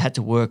mentor, but you had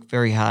to work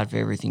very hard for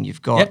everything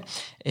you've got.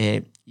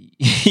 Yep.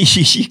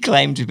 You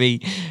claim to be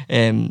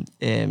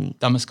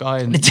dumbest guy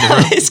in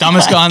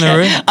the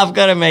room. I've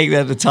got to make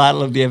that the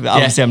title of the episode.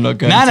 Obviously, I'm not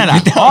going to.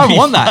 No. I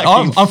want that.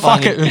 I'm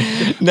fucking.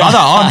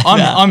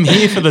 I'm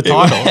here for the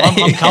title.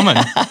 I'm coming.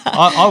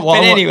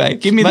 But anyway,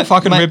 give me the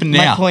fucking ribbon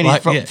now. My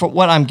point is, from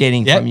what I'm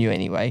getting from you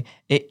anyway,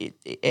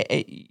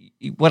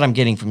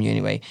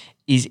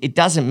 is it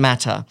doesn't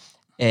matter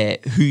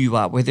who you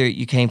are, whether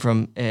you came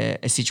from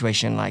a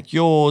situation like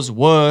yours,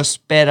 worse,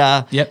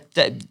 better. Yep.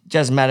 That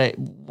doesn't matter.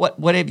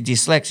 Whatever,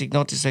 dyslexic,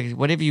 not dyslexic,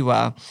 whatever you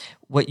are,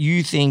 what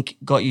you think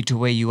got you to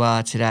where you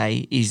are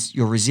today is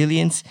your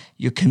resilience,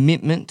 your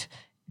commitment,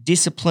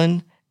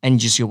 discipline, and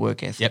just your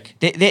work ethic.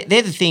 Yep.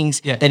 They're the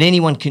things that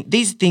anyone can.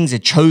 These things are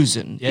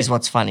chosen. Is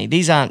what's funny.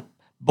 These aren't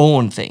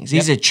born things.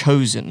 These are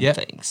chosen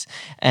things.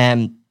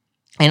 And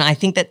I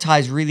think that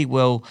ties really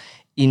well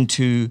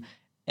into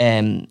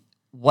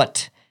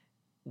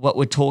what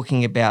we're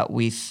talking about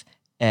with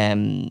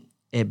being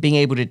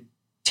able to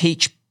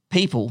teach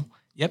people,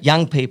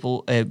 young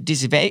people,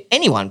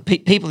 anyone,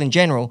 people in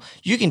general.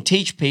 You can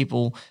teach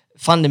people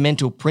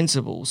fundamental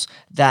principles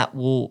that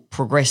will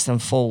progress them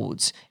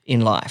forwards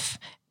in life.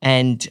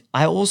 And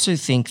I also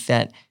think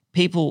that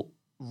people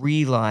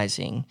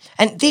realizing,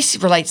 and this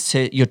relates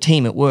to your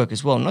team at work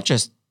as well, not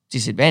just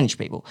disadvantaged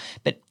people,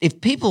 but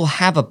if people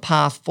have a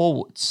path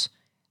forwards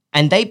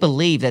and they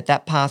believe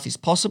that path is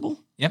possible,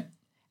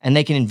 and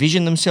they can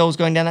envision themselves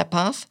going down that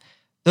path,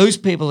 those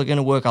people are going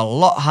to work a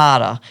lot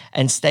harder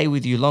and stay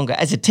with you longer.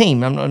 As a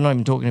team, I'm not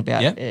even talking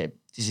about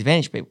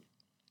disadvantaged people.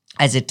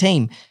 As a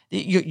team,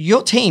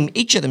 your team,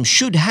 each of them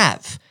should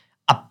have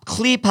a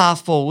clear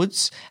path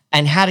forwards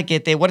and how to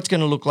get there, what it's going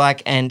to look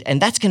like, and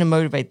that's going to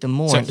motivate them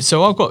more.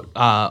 So I've got,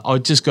 I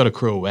just got a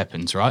crew of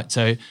weapons, right?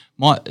 So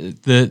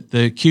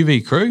the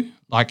QV crew,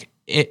 like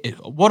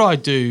what I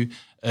do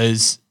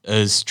is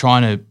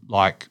trying to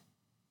like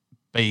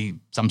be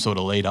some sort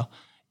of leader.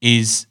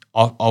 Is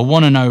I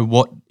want to know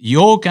what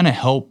you're going to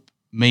help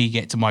me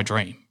get to my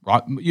dream,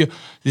 right?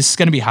 This is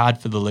going to be hard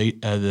for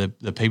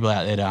the people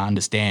out there to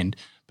understand,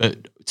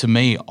 but to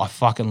me, I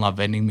fucking love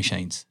vending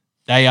machines.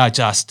 They are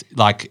just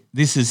like,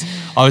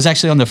 I was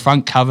actually on the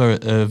front cover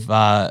of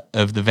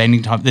the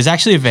Vending Time. There's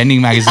actually a vending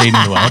magazine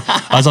in the world.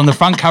 I was on the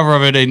front cover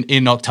of it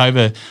in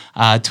October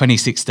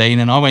 2016,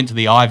 and I went to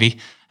the Ivy.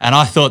 And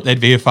I thought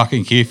there'd be a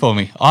fucking queue for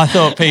me. I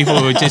thought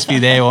people would just be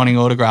there wanting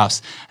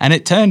autographs. And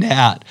it turned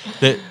out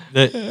that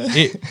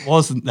it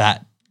wasn't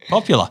that.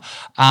 popular.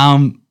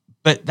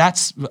 But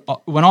that's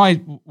when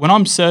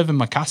I'm serving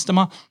my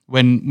customer,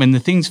 when the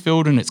thing's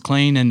filled and it's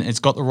clean and it's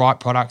got the right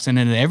products in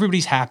it and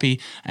everybody's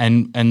happy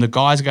and the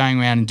guys are going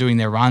around and doing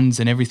their runs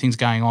and everything's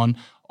going on,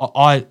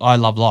 I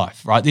love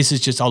life, right? This is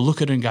just, I'll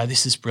look at it and go,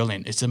 this is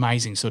brilliant. It's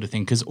amazing sort of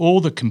thing, because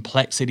all the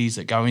complexities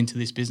that go into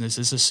this business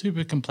is a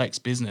super complex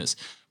business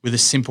with a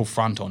simple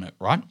front on it,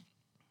 right?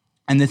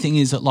 And the thing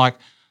is that, like,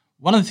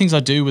 one of the things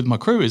I do with my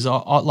crew is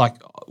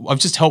I've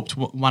just helped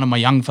one of my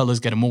young fellas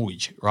get a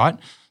mortgage, right?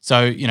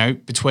 So, you know,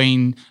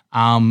 between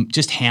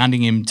just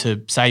hounding him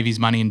to save his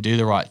money and do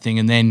the right thing,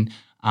 and then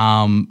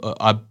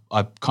I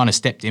kind of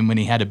stepped in when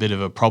he had a bit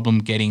of a problem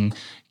getting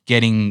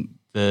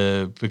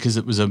because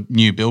it was a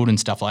new build and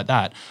stuff like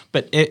that.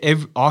 But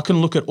I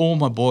can look at all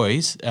my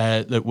boys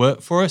that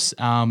work for us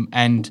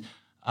and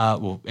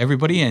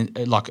everybody, and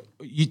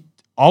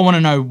I want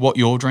to know what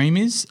your dream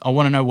is. I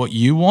want to know what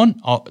you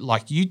want.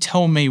 You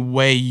tell me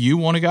where you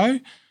want to go,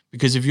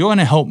 because if you're going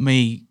to help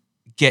me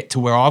get to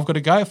where I've got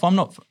to go, if I'm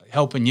not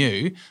helping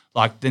you,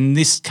 then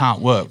this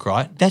can't work,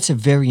 right? That's a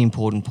very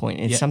important point.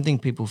 It's something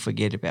people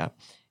forget about.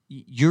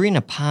 You're in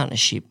a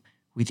partnership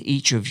with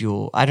each of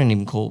your, I don't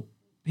even call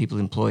people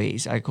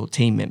employees, I call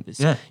team members.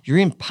 Yeah. You're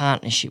in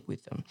partnership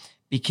with them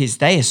because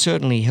they are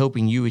certainly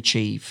helping you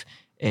achieve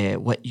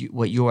what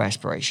your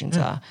aspirations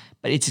are.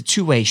 But it's a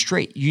two-way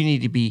street. You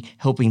need to be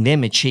helping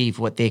them achieve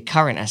what their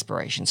current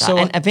aspirations are.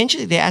 And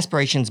eventually their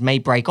aspirations may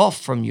break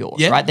off from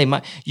yours,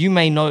 right? You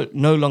may no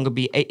longer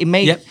be, you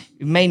may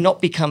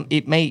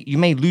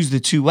lose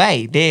the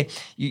two-way.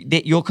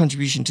 Your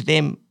contribution to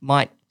them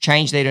might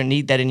change. They don't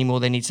need that anymore.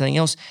 They need something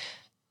else.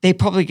 They're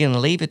probably going to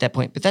leave at that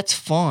point, but that's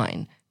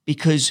fine,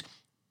 because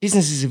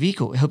business is a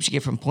vehicle. It helps you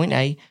get from point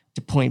A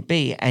to point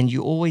B, and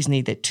you always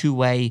need that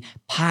two-way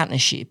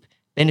partnership,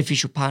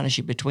 beneficial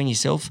partnership between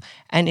yourself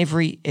and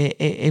every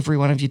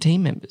one of your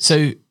team members.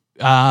 So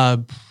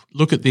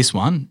look at this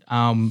one.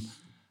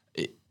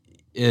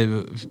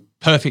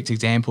 Perfect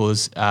example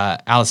is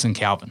Alice and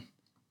Calvin,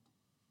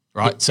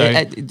 right? So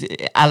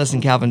Alice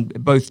and Calvin,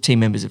 both team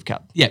members of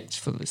Cub. Yeah,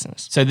 for the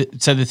listeners. So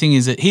the thing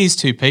is that here's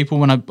two people.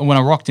 When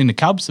I rocked into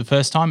Cubs the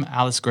first time,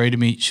 Alice greeted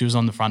me. She was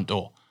on the front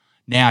door.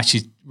 Now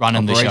she's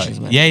running the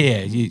show. Man.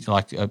 Yeah.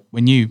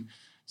 When you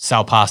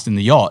sail past in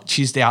the yacht,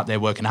 she's out there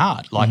working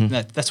hard.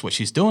 That's what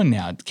she's doing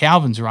now.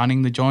 Calvin's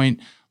running the joint.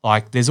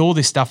 There's all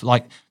this stuff.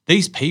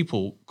 These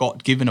people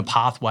got given a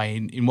pathway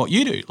in what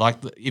you do.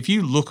 If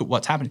you look at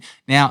what's happening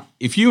now,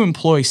 if you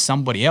employ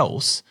somebody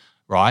else,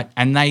 right,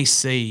 and they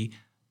see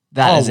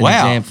that as an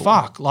example.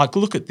 Fuck,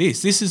 look at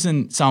this. This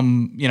isn't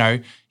some,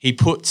 he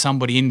put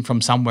somebody in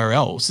from somewhere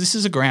else. This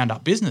is a ground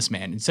up business,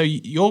 man. And so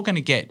you're going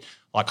to get,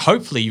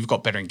 hopefully you've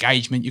got better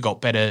engagement, you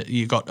got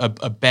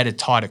a better,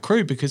 tighter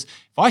crew, because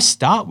if I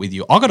start with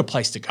you, I've got a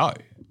place to go.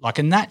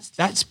 And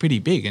that's pretty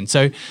big. And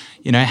so,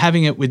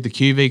 having it with the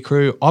QV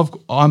crew,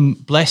 I'm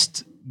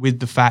blessed with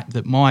the fact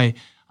that my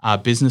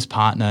business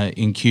partner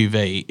in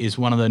QV is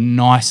one of the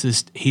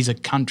nicest. He's a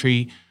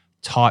country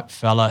type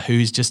fella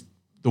who's just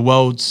the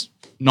world's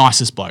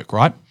nicest bloke,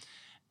 right?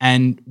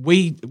 And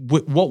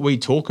what we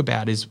talk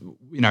about is,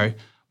 what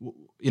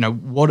do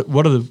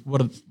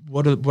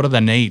they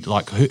need?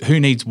 Who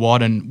needs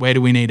what, and where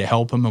do we need to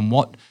help them, and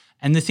what?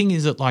 And the thing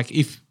is that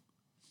if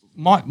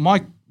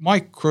my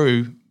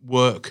crew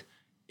work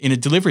in a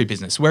delivery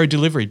business, we're a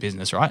delivery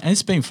business, right? And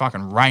it's been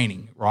fucking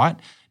raining, right?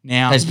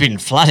 Now there's been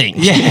flooding.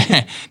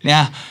 Yeah.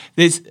 Now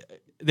there's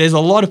a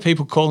lot of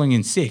people calling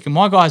in sick, and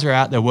my guys are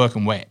out there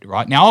working wet,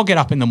 right? Now I'll get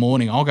up in the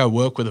morning, I'll go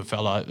work with a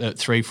fella at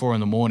 3-4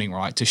 in the morning,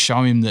 right, to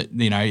show him that,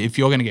 if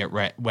you're going to get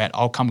wet,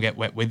 I'll come get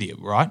wet with you,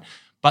 right?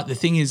 But the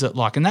thing is that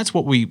and that's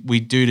what we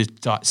do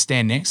to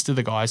stand next to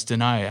the guys to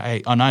know,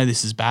 hey, I know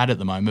this is bad at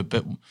the moment,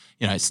 but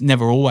it's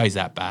never always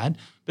that bad.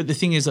 But the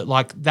thing is that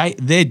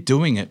they're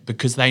doing it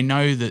because they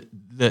know that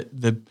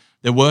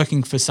they're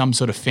working for some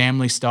sort of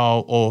family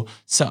style, or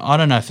so I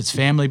don't know if it's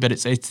family, but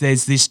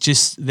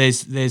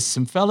there's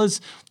some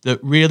fellas that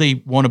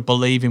really want to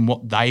believe in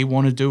what they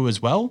want to do as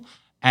well.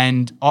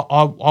 And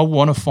I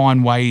want to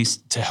find ways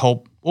to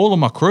help all of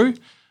my crew.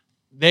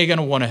 They're going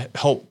to want to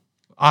help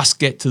us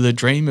get to the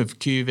dream of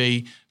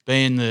QV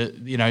being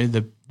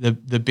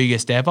the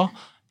biggest ever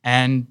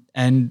and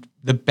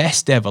the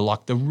best ever,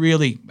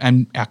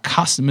 and our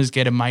customers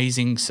get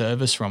amazing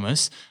service from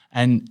us,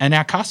 and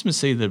our customers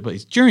see that.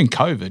 But during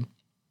COVID,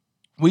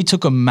 we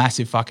took a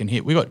massive fucking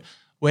hit. We're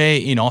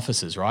in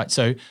offices, right?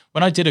 So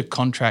when I did a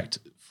contract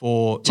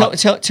for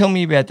tell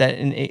me about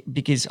that,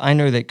 because I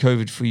know that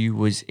COVID for you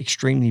was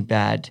extremely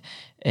bad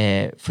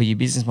for your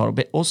business model,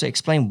 but also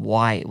explain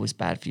why it was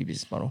bad for your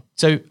business model.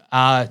 So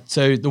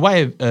the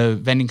way a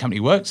vending company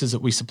works is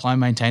that we supply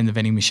and maintain the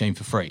vending machine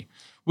for free,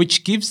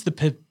 which gives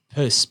the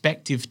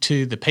perspective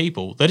to the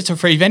people that it's a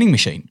free vending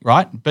machine,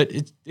 right? But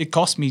it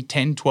cost me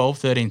 $10,000,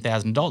 $12,000,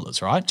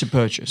 $13,000, right? To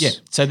purchase. Yeah.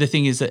 So the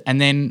thing is that, and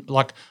then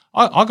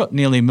I got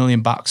nearly $1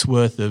 million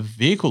worth of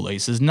vehicle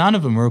leases. None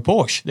of them are a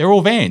Porsche. They're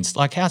all vans.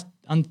 Take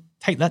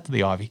that to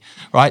the Ivy,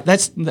 right?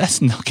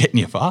 That's not getting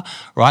you far,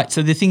 right?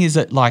 So the thing is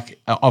that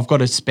I've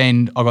got a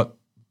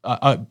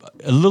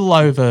little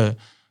over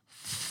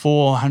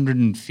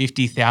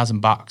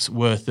 $450,000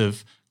 worth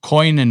of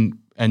coin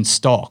and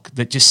stock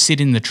that just sit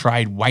in the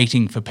trade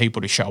waiting for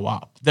people to show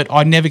up that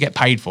I never get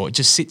paid for. It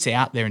just sits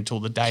out there until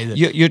the day that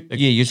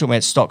you're talking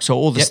about stock. So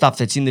all the stuff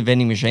that's in the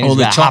vending machines, all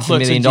the about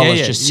chocolates,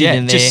 $500,000 just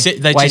sitting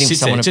there, waiting for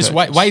someone to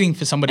purchase. Waiting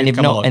for somebody to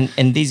come along.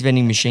 And these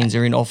vending machines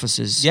are in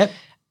offices. Yep.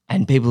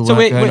 And people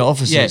weren't going to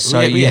offices,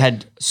 you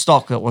had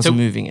stock that wasn't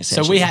moving,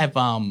 essentially. So we have,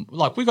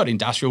 we got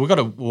industrial, we've got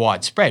a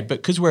wide spread, but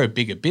because we're a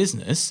bigger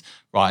business,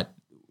 right,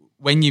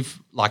 when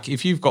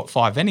if you've got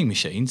 5 vending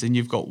machines and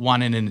you've got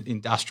one in an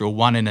industrial,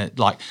 one in a,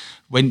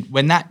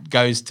 when that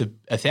goes to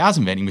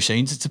 1,000 vending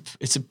machines,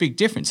 it's a big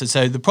difference. And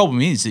so the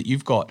problem is that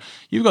you've got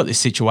this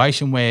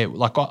situation where,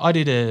 I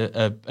did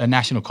a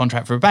national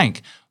contract for a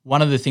bank.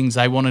 One of the things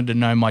they wanted to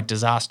know my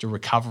disaster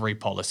recovery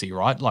policy,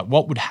 right? Like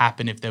what would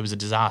happen if there was a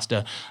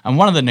disaster? And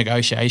one of the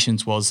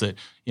negotiations was that,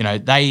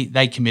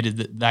 they committed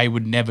that they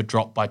would never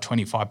drop by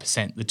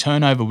 25%. The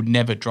turnover would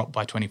never drop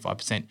by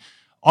 25%.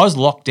 I was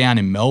locked down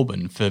in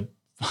Melbourne for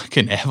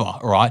fucking ever,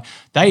 right?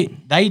 They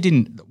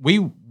didn't,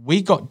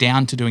 we got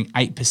down to doing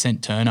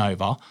 8%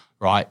 turnover,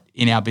 right,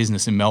 in our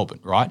business in Melbourne,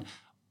 right?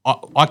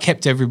 I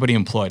kept everybody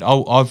employed.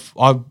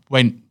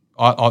 The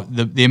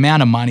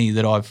amount of money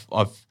that I've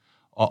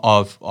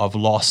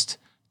lost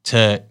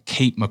to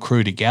keep my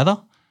crew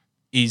together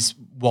is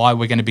why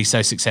we're going to be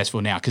so successful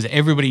now, because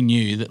everybody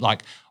knew that,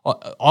 I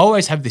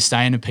always have this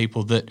saying to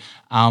people that,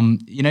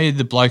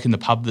 the bloke in the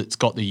pub that's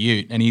got the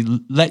ute and he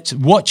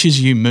watches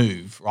you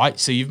move, right?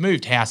 So you've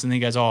moved house and then he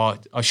goes, oh,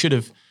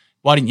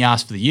 why didn't you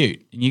ask for the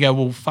ute? And you go,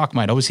 well, fuck,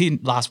 mate, I was here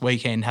last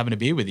weekend having a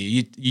beer with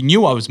you. You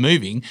knew I was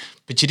moving,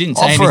 but you didn't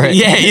say anything.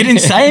 Yeah, you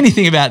didn't say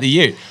anything about the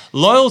ute.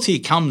 Loyalty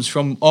comes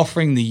from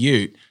offering the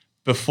ute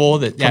before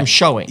that. From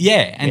showing.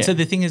 Yeah. And so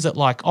the thing is that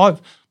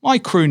my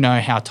crew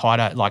know how tight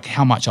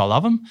how much I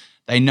love them.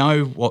 They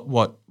know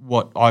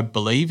what I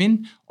believe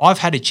in. I've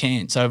had a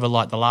chance over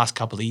the last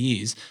couple of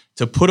years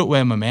to put it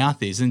where my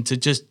mouth is and to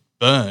just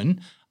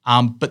burn.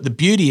 But the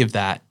beauty of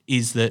that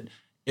is that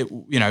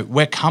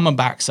we're coming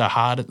back so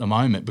hard at the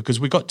moment because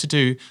we got to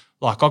do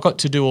I got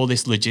to do all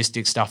this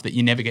logistics stuff that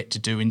you never get to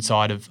do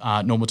inside of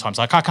normal times.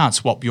 I can't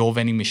swap your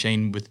vending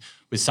machine with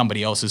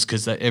somebody else's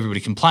because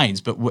everybody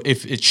complains. But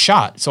if it's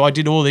shut, so I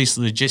did all this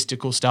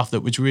logistical stuff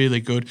that was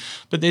really good.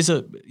 But there's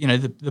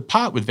the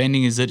part with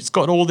vending is that it's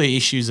got all the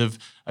issues of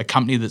a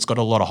company that's got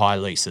a lot of high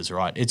leases,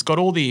 right? It's got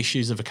all the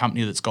issues of a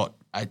company that's got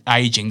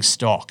aging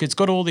stock. It's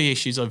got all the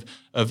issues of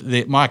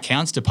my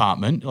accounts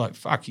department.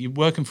 Fuck, you're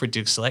working for a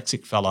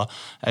dyslexic fella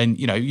and,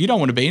 you don't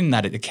want to be in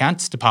that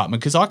accounts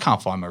department because I can't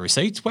find my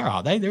receipts. Where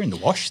are they? They're in the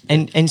wash.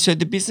 And so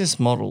the business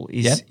model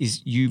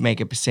is you make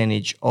a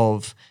percentage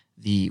of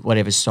the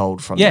whatever's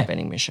sold from the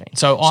vending machine.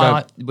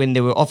 So when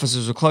there were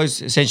offices were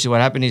closed, essentially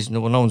what happened is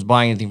no one's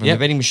buying anything from the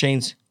vending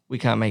machines. We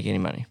can't make any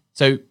money.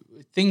 So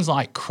things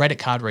like credit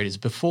card readers,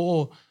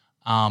 before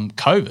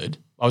COVID,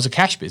 I was a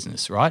cash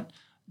business, right?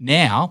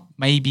 Now,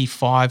 maybe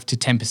 5 to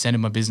 10% of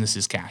my business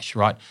is cash,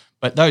 right?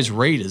 But those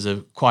readers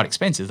are quite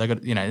expensive. They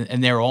got,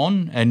 and they're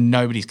on and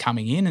nobody's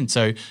coming in. And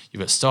so you've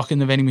got stock in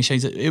the vending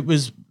machines. It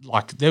was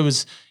there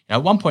was,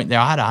 at one point there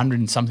I had $100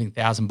 and something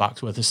thousand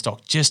worth of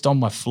stock just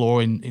on my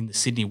floor in the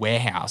Sydney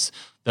warehouse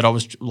that I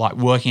was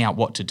working out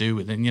what to do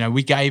with. And,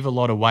 we gave a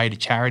lot away to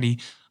charity.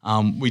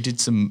 We did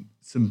some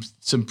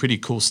pretty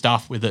cool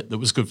stuff with it that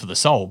was good for the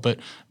soul, but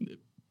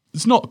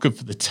it's not good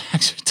for the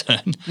tax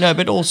return. No,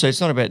 but also it's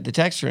not about the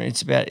tax return.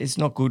 It's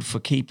not good for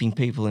keeping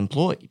people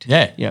employed.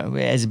 Yeah.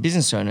 As a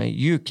business owner,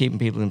 you're keeping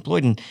people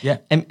employed. And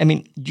I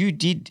mean, you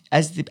did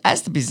as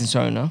the business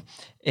owner.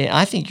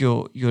 I think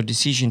your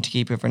decision to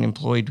keep everyone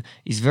employed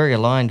is very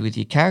aligned with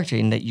your character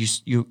in that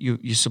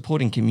you're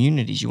supporting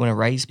communities. You want to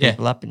raise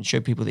people up and show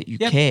people that you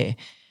care.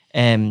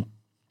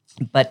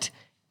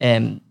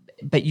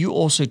 But you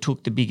also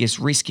took the biggest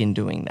risk in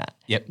doing that.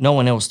 Yep. No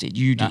one else did.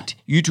 You did.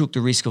 You took the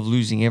risk of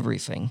losing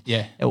everything.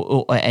 Yeah.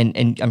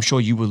 And I'm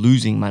sure you were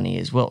losing money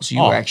as well. So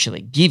you were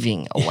actually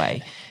giving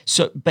away.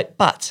 So,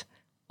 but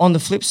on the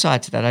flip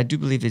side to that, I do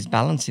believe there's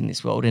balance in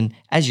this world. And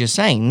as you're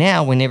saying,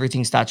 now when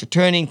everything starts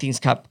returning,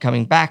 things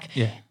coming back,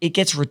 it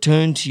gets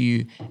returned to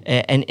you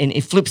and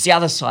it flips the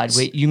other side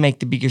where you make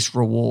the biggest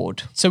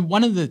reward. So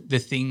one of the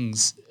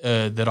things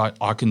that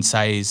I can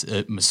say is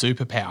my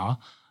superpower,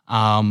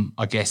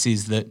 I guess,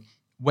 is that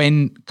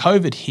when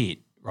COVID hit,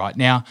 right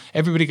now,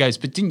 everybody goes,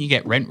 but didn't you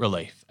get rent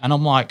relief? And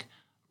I'm like,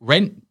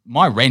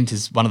 my rent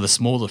is one of the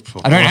smallest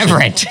proportions. I don't have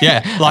rent.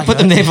 Yeah. Put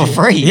them there for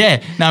free.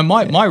 Yeah. No,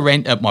 my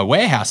rent at my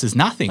warehouse is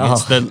nothing.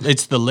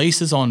 It's the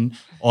leases on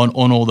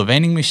all the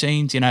vending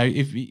machines.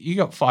 If you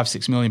got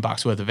 $5-6 million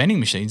worth of vending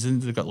machines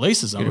and they've got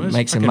leases on them. It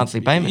makes some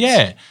monthly payments.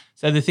 Yeah.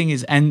 So the thing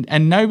is,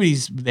 and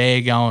nobody's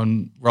there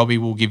going, Robbie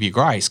will give you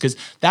grace, because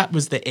that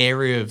was the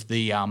area of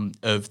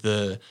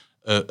the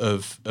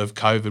of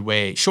COVID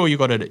where sure you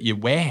got it at your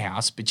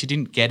warehouse, but you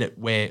didn't get it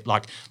where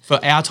for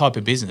our type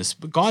of business,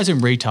 but guys in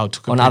retail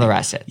took it on other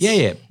assets.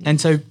 Yeah. And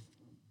so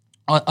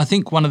I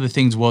think one of the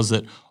things was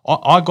that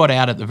I got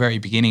out at the very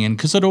beginning, and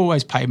because I'd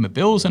always paid my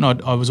bills and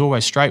I was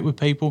always straight with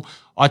people,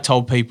 I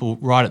told people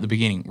right at the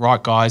beginning,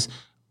 right guys,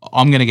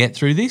 I'm going to get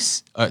through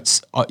this.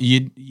 It's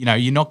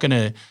you're not going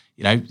to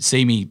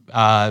see me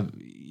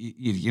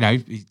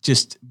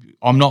just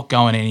I'm not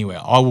going anywhere.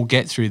 I will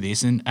get through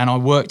this. And I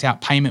worked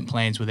out payment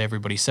plans with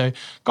everybody. So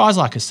guys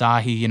like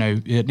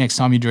Asahi, next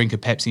time you drink a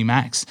Pepsi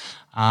Max,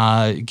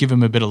 give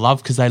them a bit of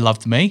love because they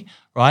loved me,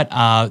 right?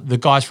 The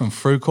guys from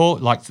Frucor,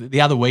 like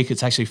the other week,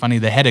 it's actually funny,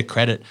 the head of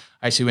credit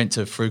actually went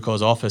to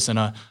Frucor's office and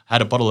I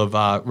had a bottle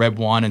of red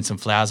wine and some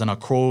flowers and I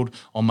crawled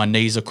on my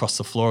knees across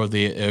the floor of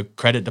the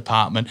credit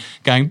department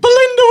going,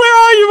 Belinda, where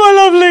are you, my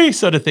lovely,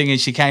 sort of thing. And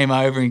she came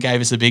over and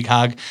gave us a big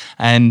hug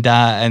and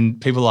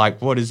people were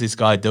like, what is this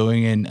guy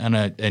doing?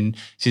 And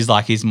she's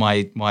like, he's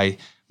my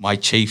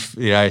chief,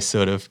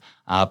 sort of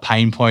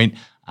pain point.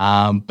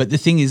 But the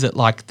thing is that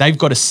like they've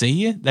got to see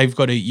you. You've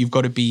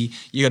got to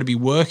be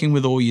working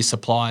with all your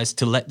suppliers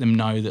to let them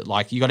know that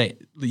like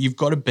you've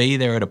got to be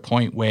there at a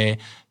point where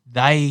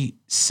they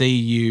see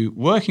you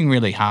working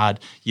really hard.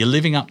 You're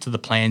living up to the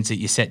plans that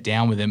you set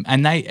down with them.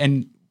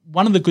 And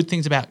one of the good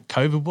things about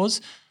COVID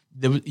was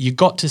you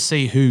got to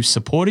see who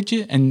supported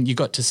you and you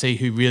got to see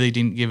who really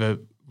didn't give a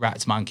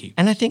rat's monkey.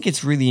 And I think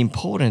it's really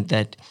important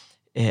that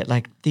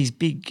like these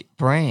big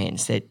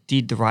brands that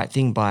did the right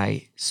thing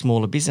by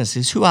smaller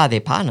businesses, who are their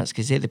partners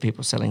because they're the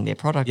people selling their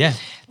product. Yeah.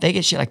 They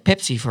get shit like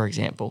Pepsi, for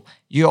example.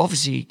 You're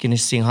obviously going to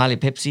sing highly of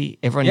Pepsi.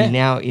 Everyone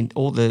now in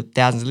all the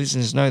thousands of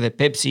listeners know that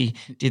Pepsi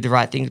did the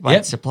right things by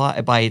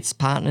its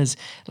partners.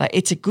 Like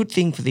it's a good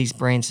thing for these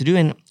brands to do.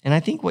 And I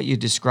think what you're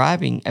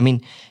describing,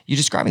 you're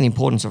describing the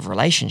importance of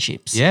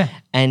relationships. Yeah.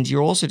 And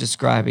you're also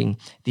describing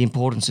the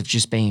importance of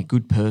just being a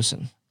good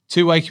person.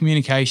 Two-way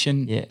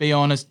communication, Be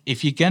honest.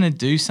 If you're going to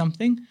do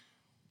something,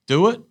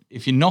 do it.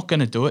 If you're not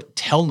going to do it,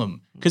 tell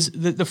them. Because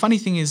the funny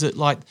thing is that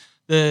like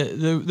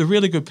the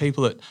really good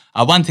people that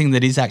one thing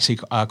that is actually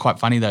quite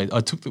funny though, I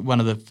took one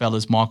of the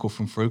fellas, Michael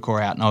from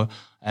Frucor, out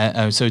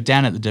and so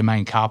down at the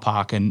Domain car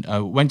park and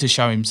went to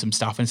show him some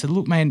stuff and said,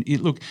 look, man,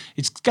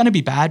 it's going to be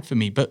bad for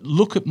me, but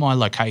look at my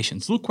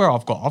locations. Look where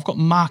I've got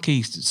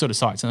marquee sort of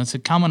sites. And I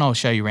said, come and I'll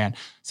show you around.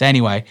 So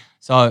anyway,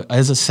 so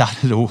as I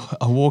started,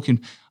 I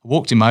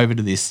walked him over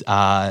to this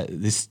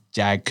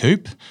Jag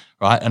coupe,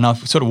 right? And I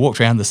sort of walked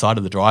around the side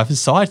of the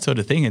driver's side sort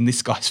of thing, and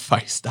this guy's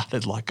face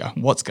started like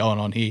going, what's going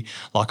on here?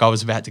 Like I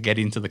was about to get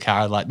into the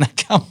car, like, no,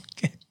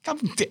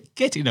 come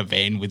get in a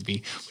van with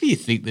me. What do you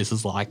think this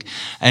is like?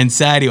 And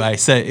so anyway,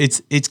 so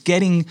it's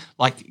getting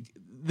like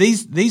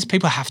these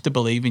people have to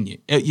believe in you.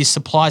 Your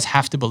suppliers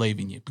have to believe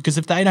in you because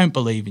if they don't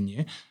believe in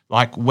you,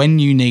 like when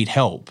you need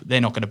help,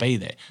 they're not going to be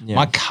there. Yeah.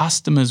 My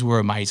customers were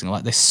amazing.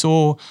 Like they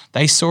saw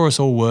us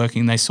all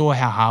working. They saw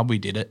how hard we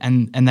did it,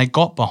 and they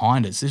got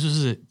behind us.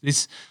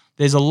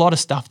 There's a lot of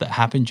stuff that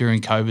happened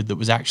during COVID that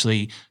was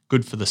actually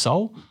good for the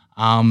soul.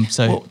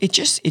 It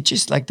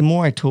just like the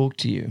more I talk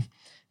to you,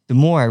 the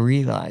more I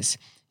realize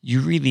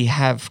you really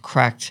have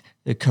cracked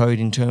the code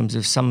in terms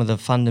of some of the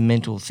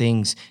fundamental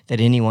things that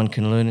anyone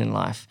can learn in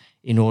life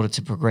in order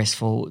to progress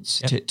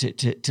forwards,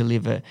 to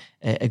live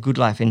a good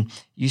life. And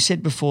you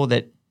said before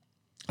that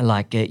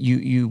like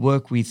you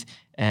work with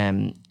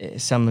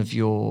some of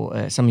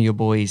your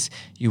boys,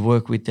 you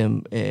work with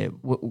them,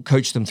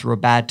 coach them through a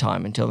bad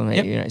time and tell them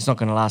that it's not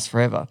going to last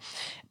forever.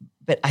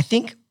 But I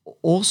think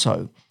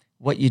also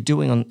what you're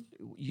doing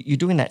you're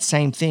doing that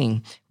same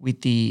thing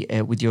with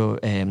with your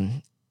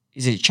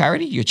is it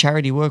charity? Your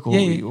charity work or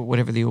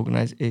whatever the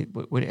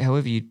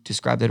however you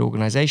describe that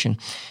organization,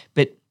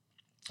 but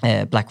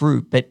Black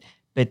Root. But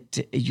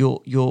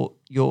you're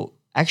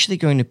actually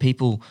going to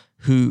people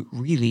who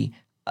really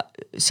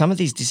some of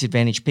these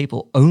disadvantaged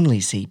people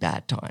only see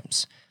bad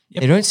times.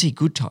 Yep. They don't see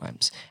good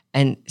times,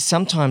 and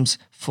sometimes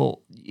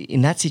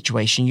in that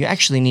situation you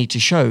actually need to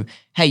show,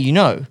 hey,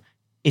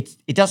 it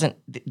doesn't.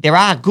 There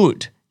are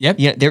good. Yep.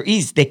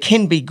 There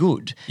can be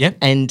good. Yep.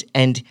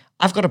 And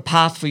I've got a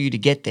path for you to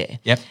get there.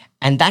 Yep.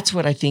 And that's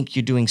what I think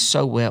you're doing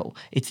so well.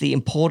 It's the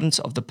importance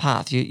of the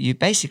path. You're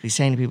basically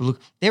saying to people,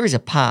 look, there is a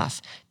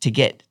path to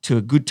get to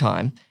a good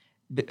time,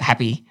 be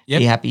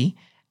happy,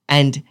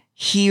 and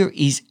here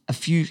is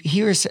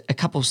a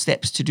couple of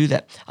steps to do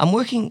that. I'm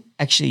working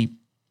actually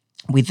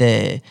with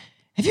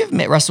have you ever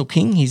met Russell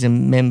King? He's a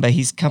member.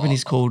 His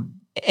company's called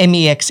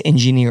MEX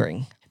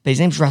Engineering, but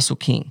his name's Russell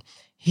King.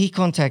 He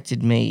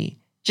contacted me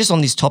just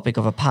on this topic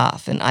of a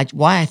path and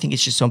why I think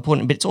it's just so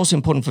important, but it's also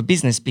important for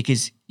business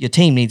because your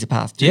team needs a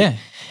path too. Yeah.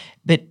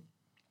 But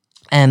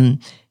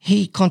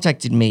he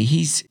contacted me.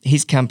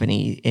 His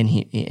company and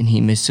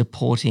him is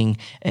supporting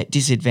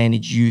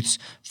disadvantaged youths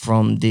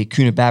from the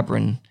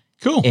Coonabarabran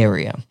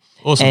area.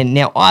 Awesome. And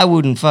now I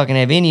wouldn't fucking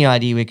have any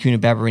idea where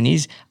Coonabarabran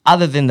is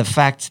other than the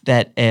fact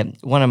that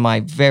one of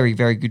my very,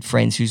 very good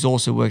friends who's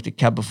also worked at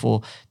Cub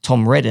before,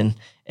 Tom Redden,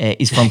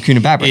 is from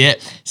Coonabarabran. Yeah.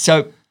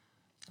 So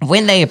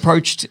when they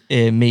approached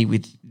me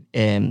with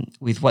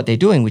what they're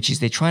doing, which is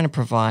they're trying to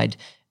provide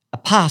a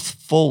path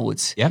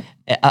forwards,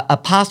 a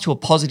path to a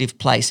positive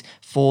place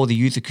for the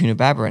youth of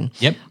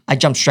Coonabarabran, I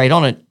jumped straight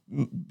on it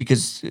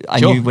because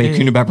I knew where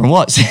Coonabarabran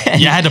was.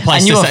 You had a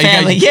place to say.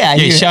 Family,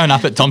 you're showing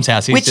up at Tom's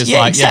house. He's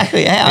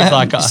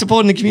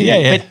supporting the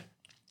community.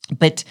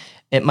 But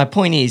my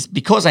point is,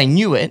 because I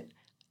knew it,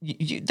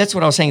 that's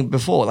what I was saying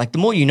before. Like the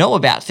more you know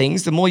about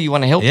things, the more you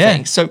want to help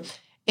things. So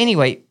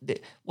anyway,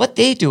 what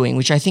they're doing,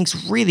 which I think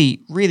is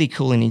really, really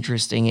cool and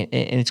interesting,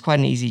 and it's quite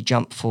an easy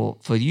jump for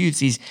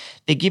youths, is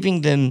they're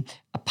giving them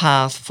a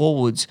path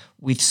forwards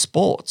with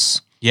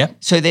sports. Yeah.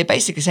 So they're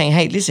basically saying,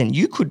 hey, listen,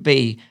 you could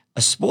be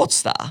a sports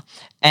star,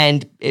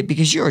 and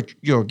because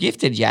you're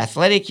gifted, you're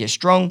athletic, you're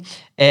strong,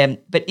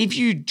 but if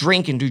you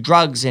drink and do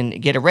drugs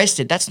and get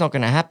arrested, that's not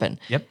going to happen.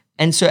 Yep.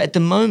 And so at the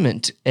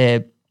moment,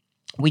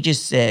 we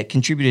just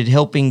contributed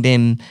helping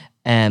them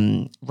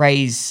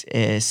raise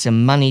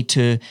some money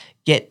to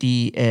get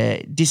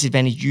the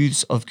disadvantaged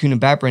youths of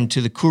Coonabarabran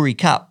to the Koori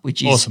Cup,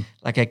 which is awesome.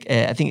 Like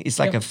I think it's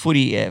like a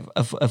footy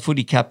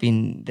cup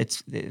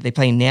they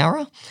play in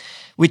Nowra,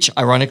 which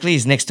ironically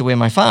is next to where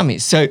my farm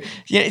is. So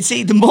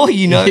see, the more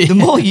you know, the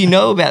more you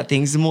know about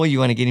things, the more you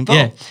want to get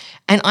involved. Yeah.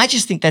 And I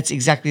just think that's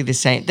exactly the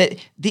same. That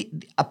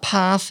a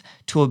path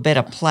to a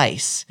better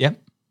place. Yep.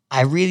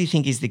 I really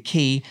think is the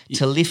key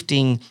to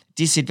lifting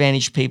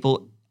disadvantaged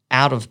people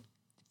out of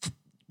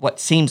what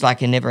seems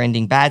like a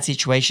never-ending bad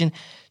situation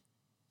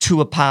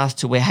to a path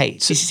to where, hey,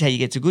 this is how you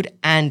get to good,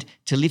 and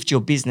to lift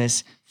your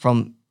business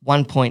from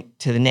one point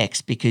to the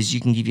next, because you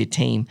can give your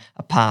team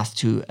a path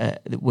to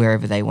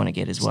wherever they want to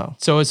get as well.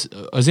 So I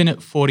was in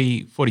at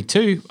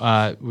 42.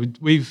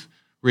 We've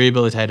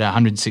rehabilitated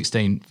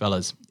 116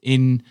 fellas.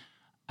 In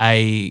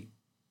any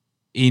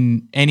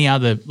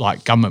other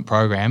like government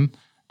program,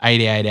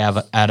 88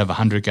 out of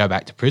 100 go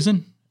back to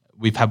prison.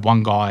 We've had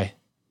one guy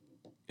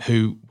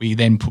who we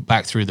then put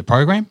back through the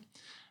program,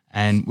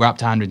 and we're up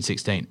to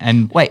 116.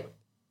 And wait,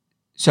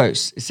 so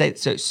say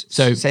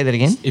that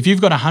again. If you've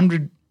got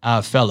 100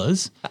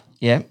 fellas,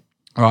 yeah,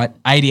 right,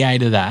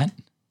 88 of that,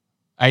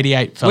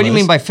 88 fellas. What do you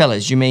mean by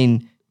fellas? You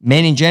mean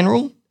men in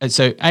general?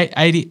 So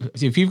 80.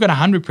 If you've got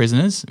 100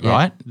 prisoners,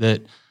 right,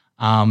 that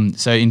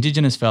so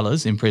Indigenous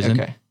fellas in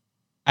prison,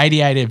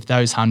 88 of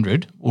those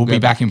 100 will be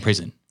back in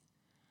prison.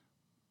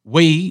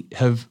 We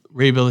have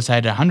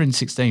rehabilitated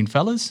 116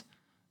 fellas,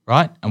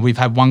 right? And we've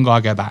had one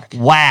guy go back.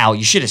 Wow,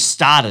 you should have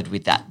started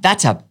with that.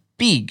 That's a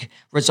big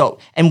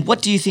result. And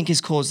what do you think has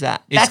caused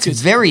that? That's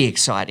very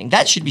exciting.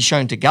 That should be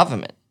shown to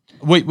government.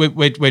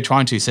 We're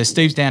trying to. So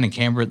Steve's down in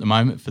Canberra at the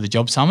moment for the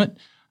Job Summit,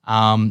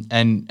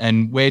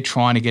 and we're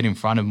trying to get in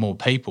front of more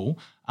people.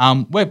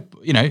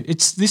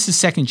 This is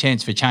second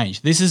chance for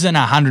change. This isn't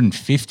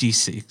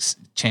 156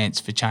 chance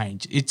for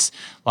change. It's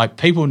like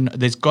people.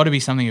 There's got to be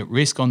something at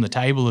risk on the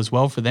table as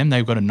well for them.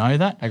 They've got to know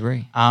that. I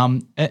agree.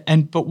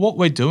 But what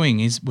we're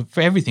doing is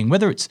for everything,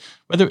 whether it's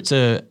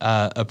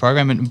a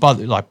program, and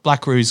like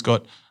Blackroo's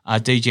got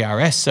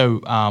DGRS,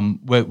 so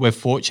we're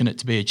fortunate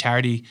to be a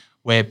charity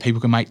where people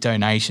can make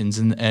donations,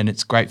 and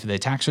it's great for their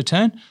tax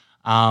return.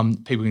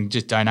 People can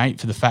just donate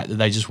for the fact that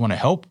they just want to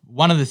help.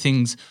 One of the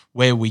things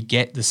where we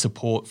get the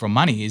support from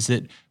money is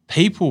that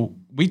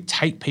we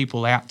take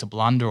people out to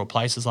Blunder or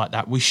places like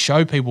that. We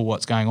show people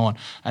what's going on,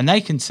 and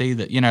they can see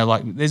that,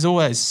 like there's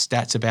always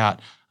stats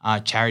about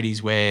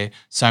charities where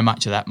so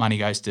much of that money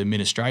goes to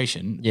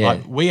administration. Yeah.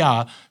 Like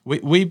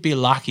we'd be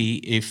lucky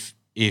if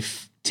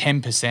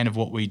 10% of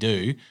what we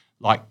do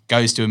like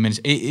goes to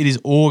administration. It is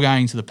all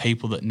going to the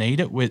people that need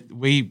it.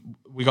 We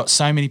got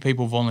so many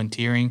people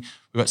volunteering.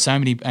 We've got so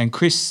many, and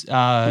Chris,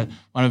 one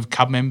of the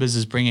Cub members,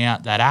 is bringing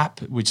out that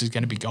app, which is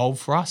going to be gold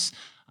for us.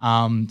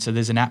 So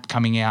there's an app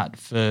coming out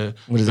for.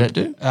 What does that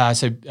do?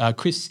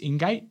 Chris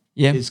Ingate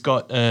Yeah. has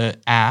got an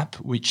app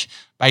which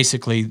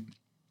basically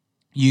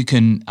you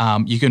can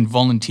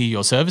volunteer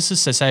your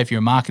services. So say if you're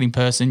a marketing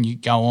person, you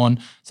go on.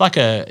 It's like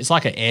an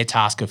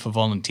Airtasker for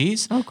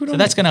volunteers. Oh, good. So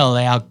that's going to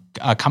allow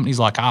companies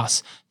like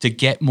us to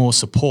get more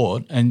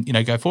support and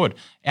go forward.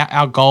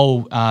 Our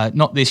goal,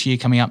 not this year,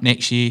 coming up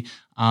next year,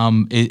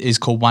 is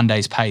called One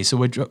Day's Pay. So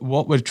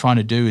what we're trying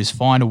to do is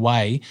find a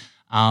way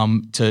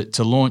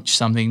to launch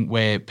something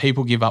where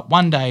people give up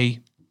 1 day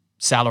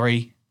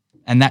salary,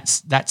 and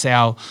that's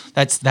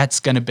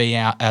going to be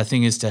our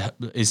thing is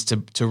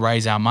to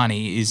raise our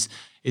money is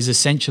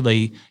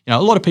essentially,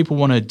 a lot of people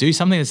want to do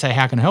something and say,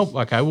 how can I help?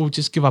 Okay, well,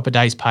 just give up a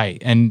day's pay.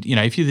 And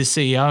if you're the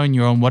CEO and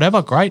you're on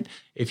whatever, great.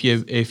 If you're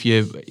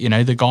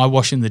the guy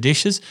washing the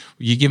dishes,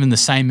 you're given the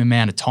same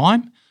amount of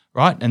time.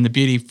 Right, and the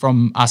beauty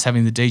from us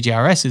having the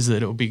DGRS is that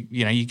it'll be,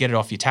 you get it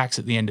off your tax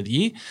at the end of the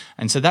year,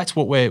 and so that's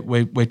what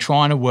we're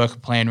trying to work a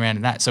plan around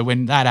in that. So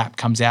when that app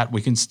comes out,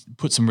 we can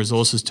put some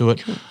resources to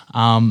it.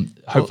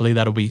 Hopefully,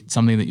 that'll be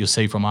something that you'll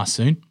see from us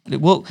soon.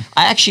 Well,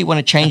 I actually want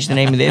to change the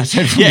name of the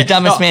episode from the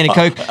dumbest man at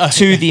Coke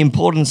to the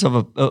importance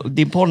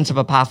of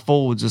a path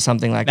forwards or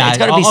something like that. It's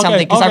got to be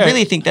something, because I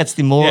really think that's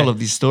the moral of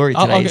this story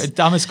today.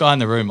 Dumbest guy in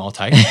the room, I'll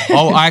take.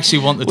 I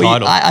actually want the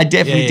title. I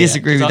definitely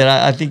disagree with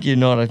that. I think you're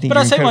not. I think. But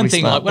I'll say one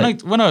thing. Smart,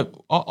 when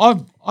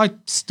I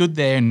stood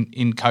there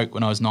in Coke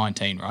when I was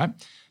 19, right?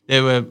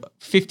 There were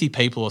 50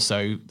 people or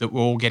so that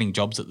were all getting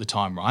jobs at the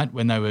time, right?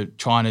 When they were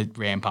trying to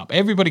ramp up,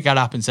 everybody got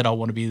up and said, "I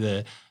want to be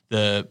the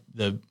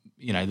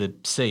the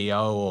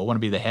CEO or want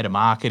to be the head of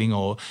marketing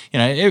or,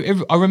 I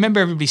remember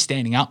everybody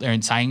standing up there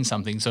and saying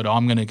something sort of,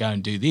 I'm going to go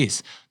and do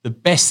this. The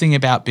best thing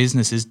about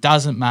business is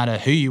doesn't matter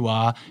who you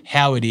are,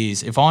 how it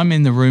is. If I'm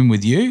in the room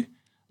with you,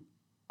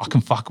 I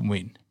can fucking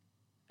win.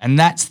 And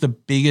that's the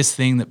biggest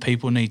thing that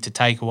people need to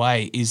take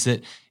away is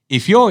that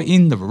if you're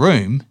in the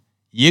room,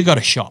 you got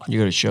a shot. You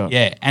got a shot.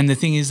 Yeah. And the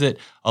thing is that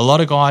a lot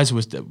of guys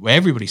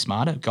everybody's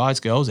smarter, guys,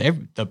 girls,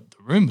 the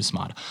room was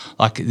smarter.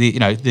 Like the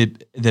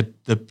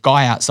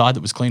guy outside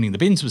that was cleaning the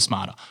bins was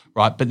smarter,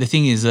 right? But the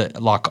thing is that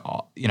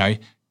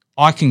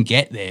I can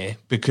get there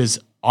because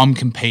I'm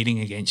competing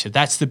against you.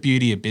 That's the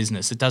beauty of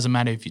business. It doesn't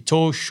matter if you're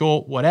tall,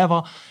 short,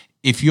 whatever.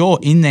 If you're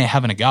in there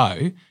having a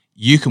go,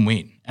 you can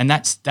win. And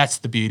that's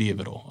the beauty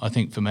of it all, I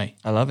think, for me.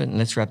 I love it. And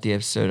let's wrap the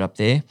episode up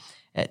there.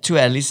 To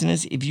our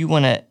listeners, if you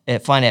want to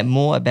find out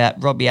more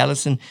about Robbie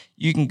Allison,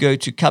 you can go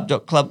to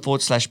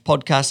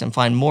cub.club/podcast and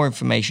find more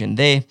information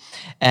there,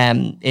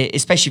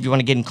 especially if you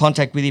want to get in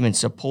contact with him and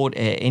support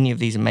any of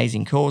these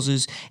amazing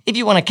causes. If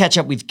you want to catch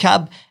up with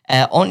Cub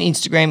on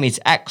Instagram, it's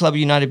at Club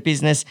United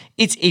Business.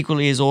 It's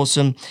equally as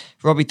awesome.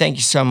 Robbie, thank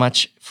you so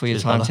much for your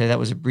time today. That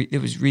was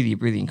really a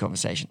brilliant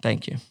conversation.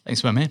 Thank you.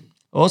 Thanks, my man.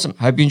 Awesome.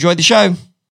 Hope you enjoyed the show.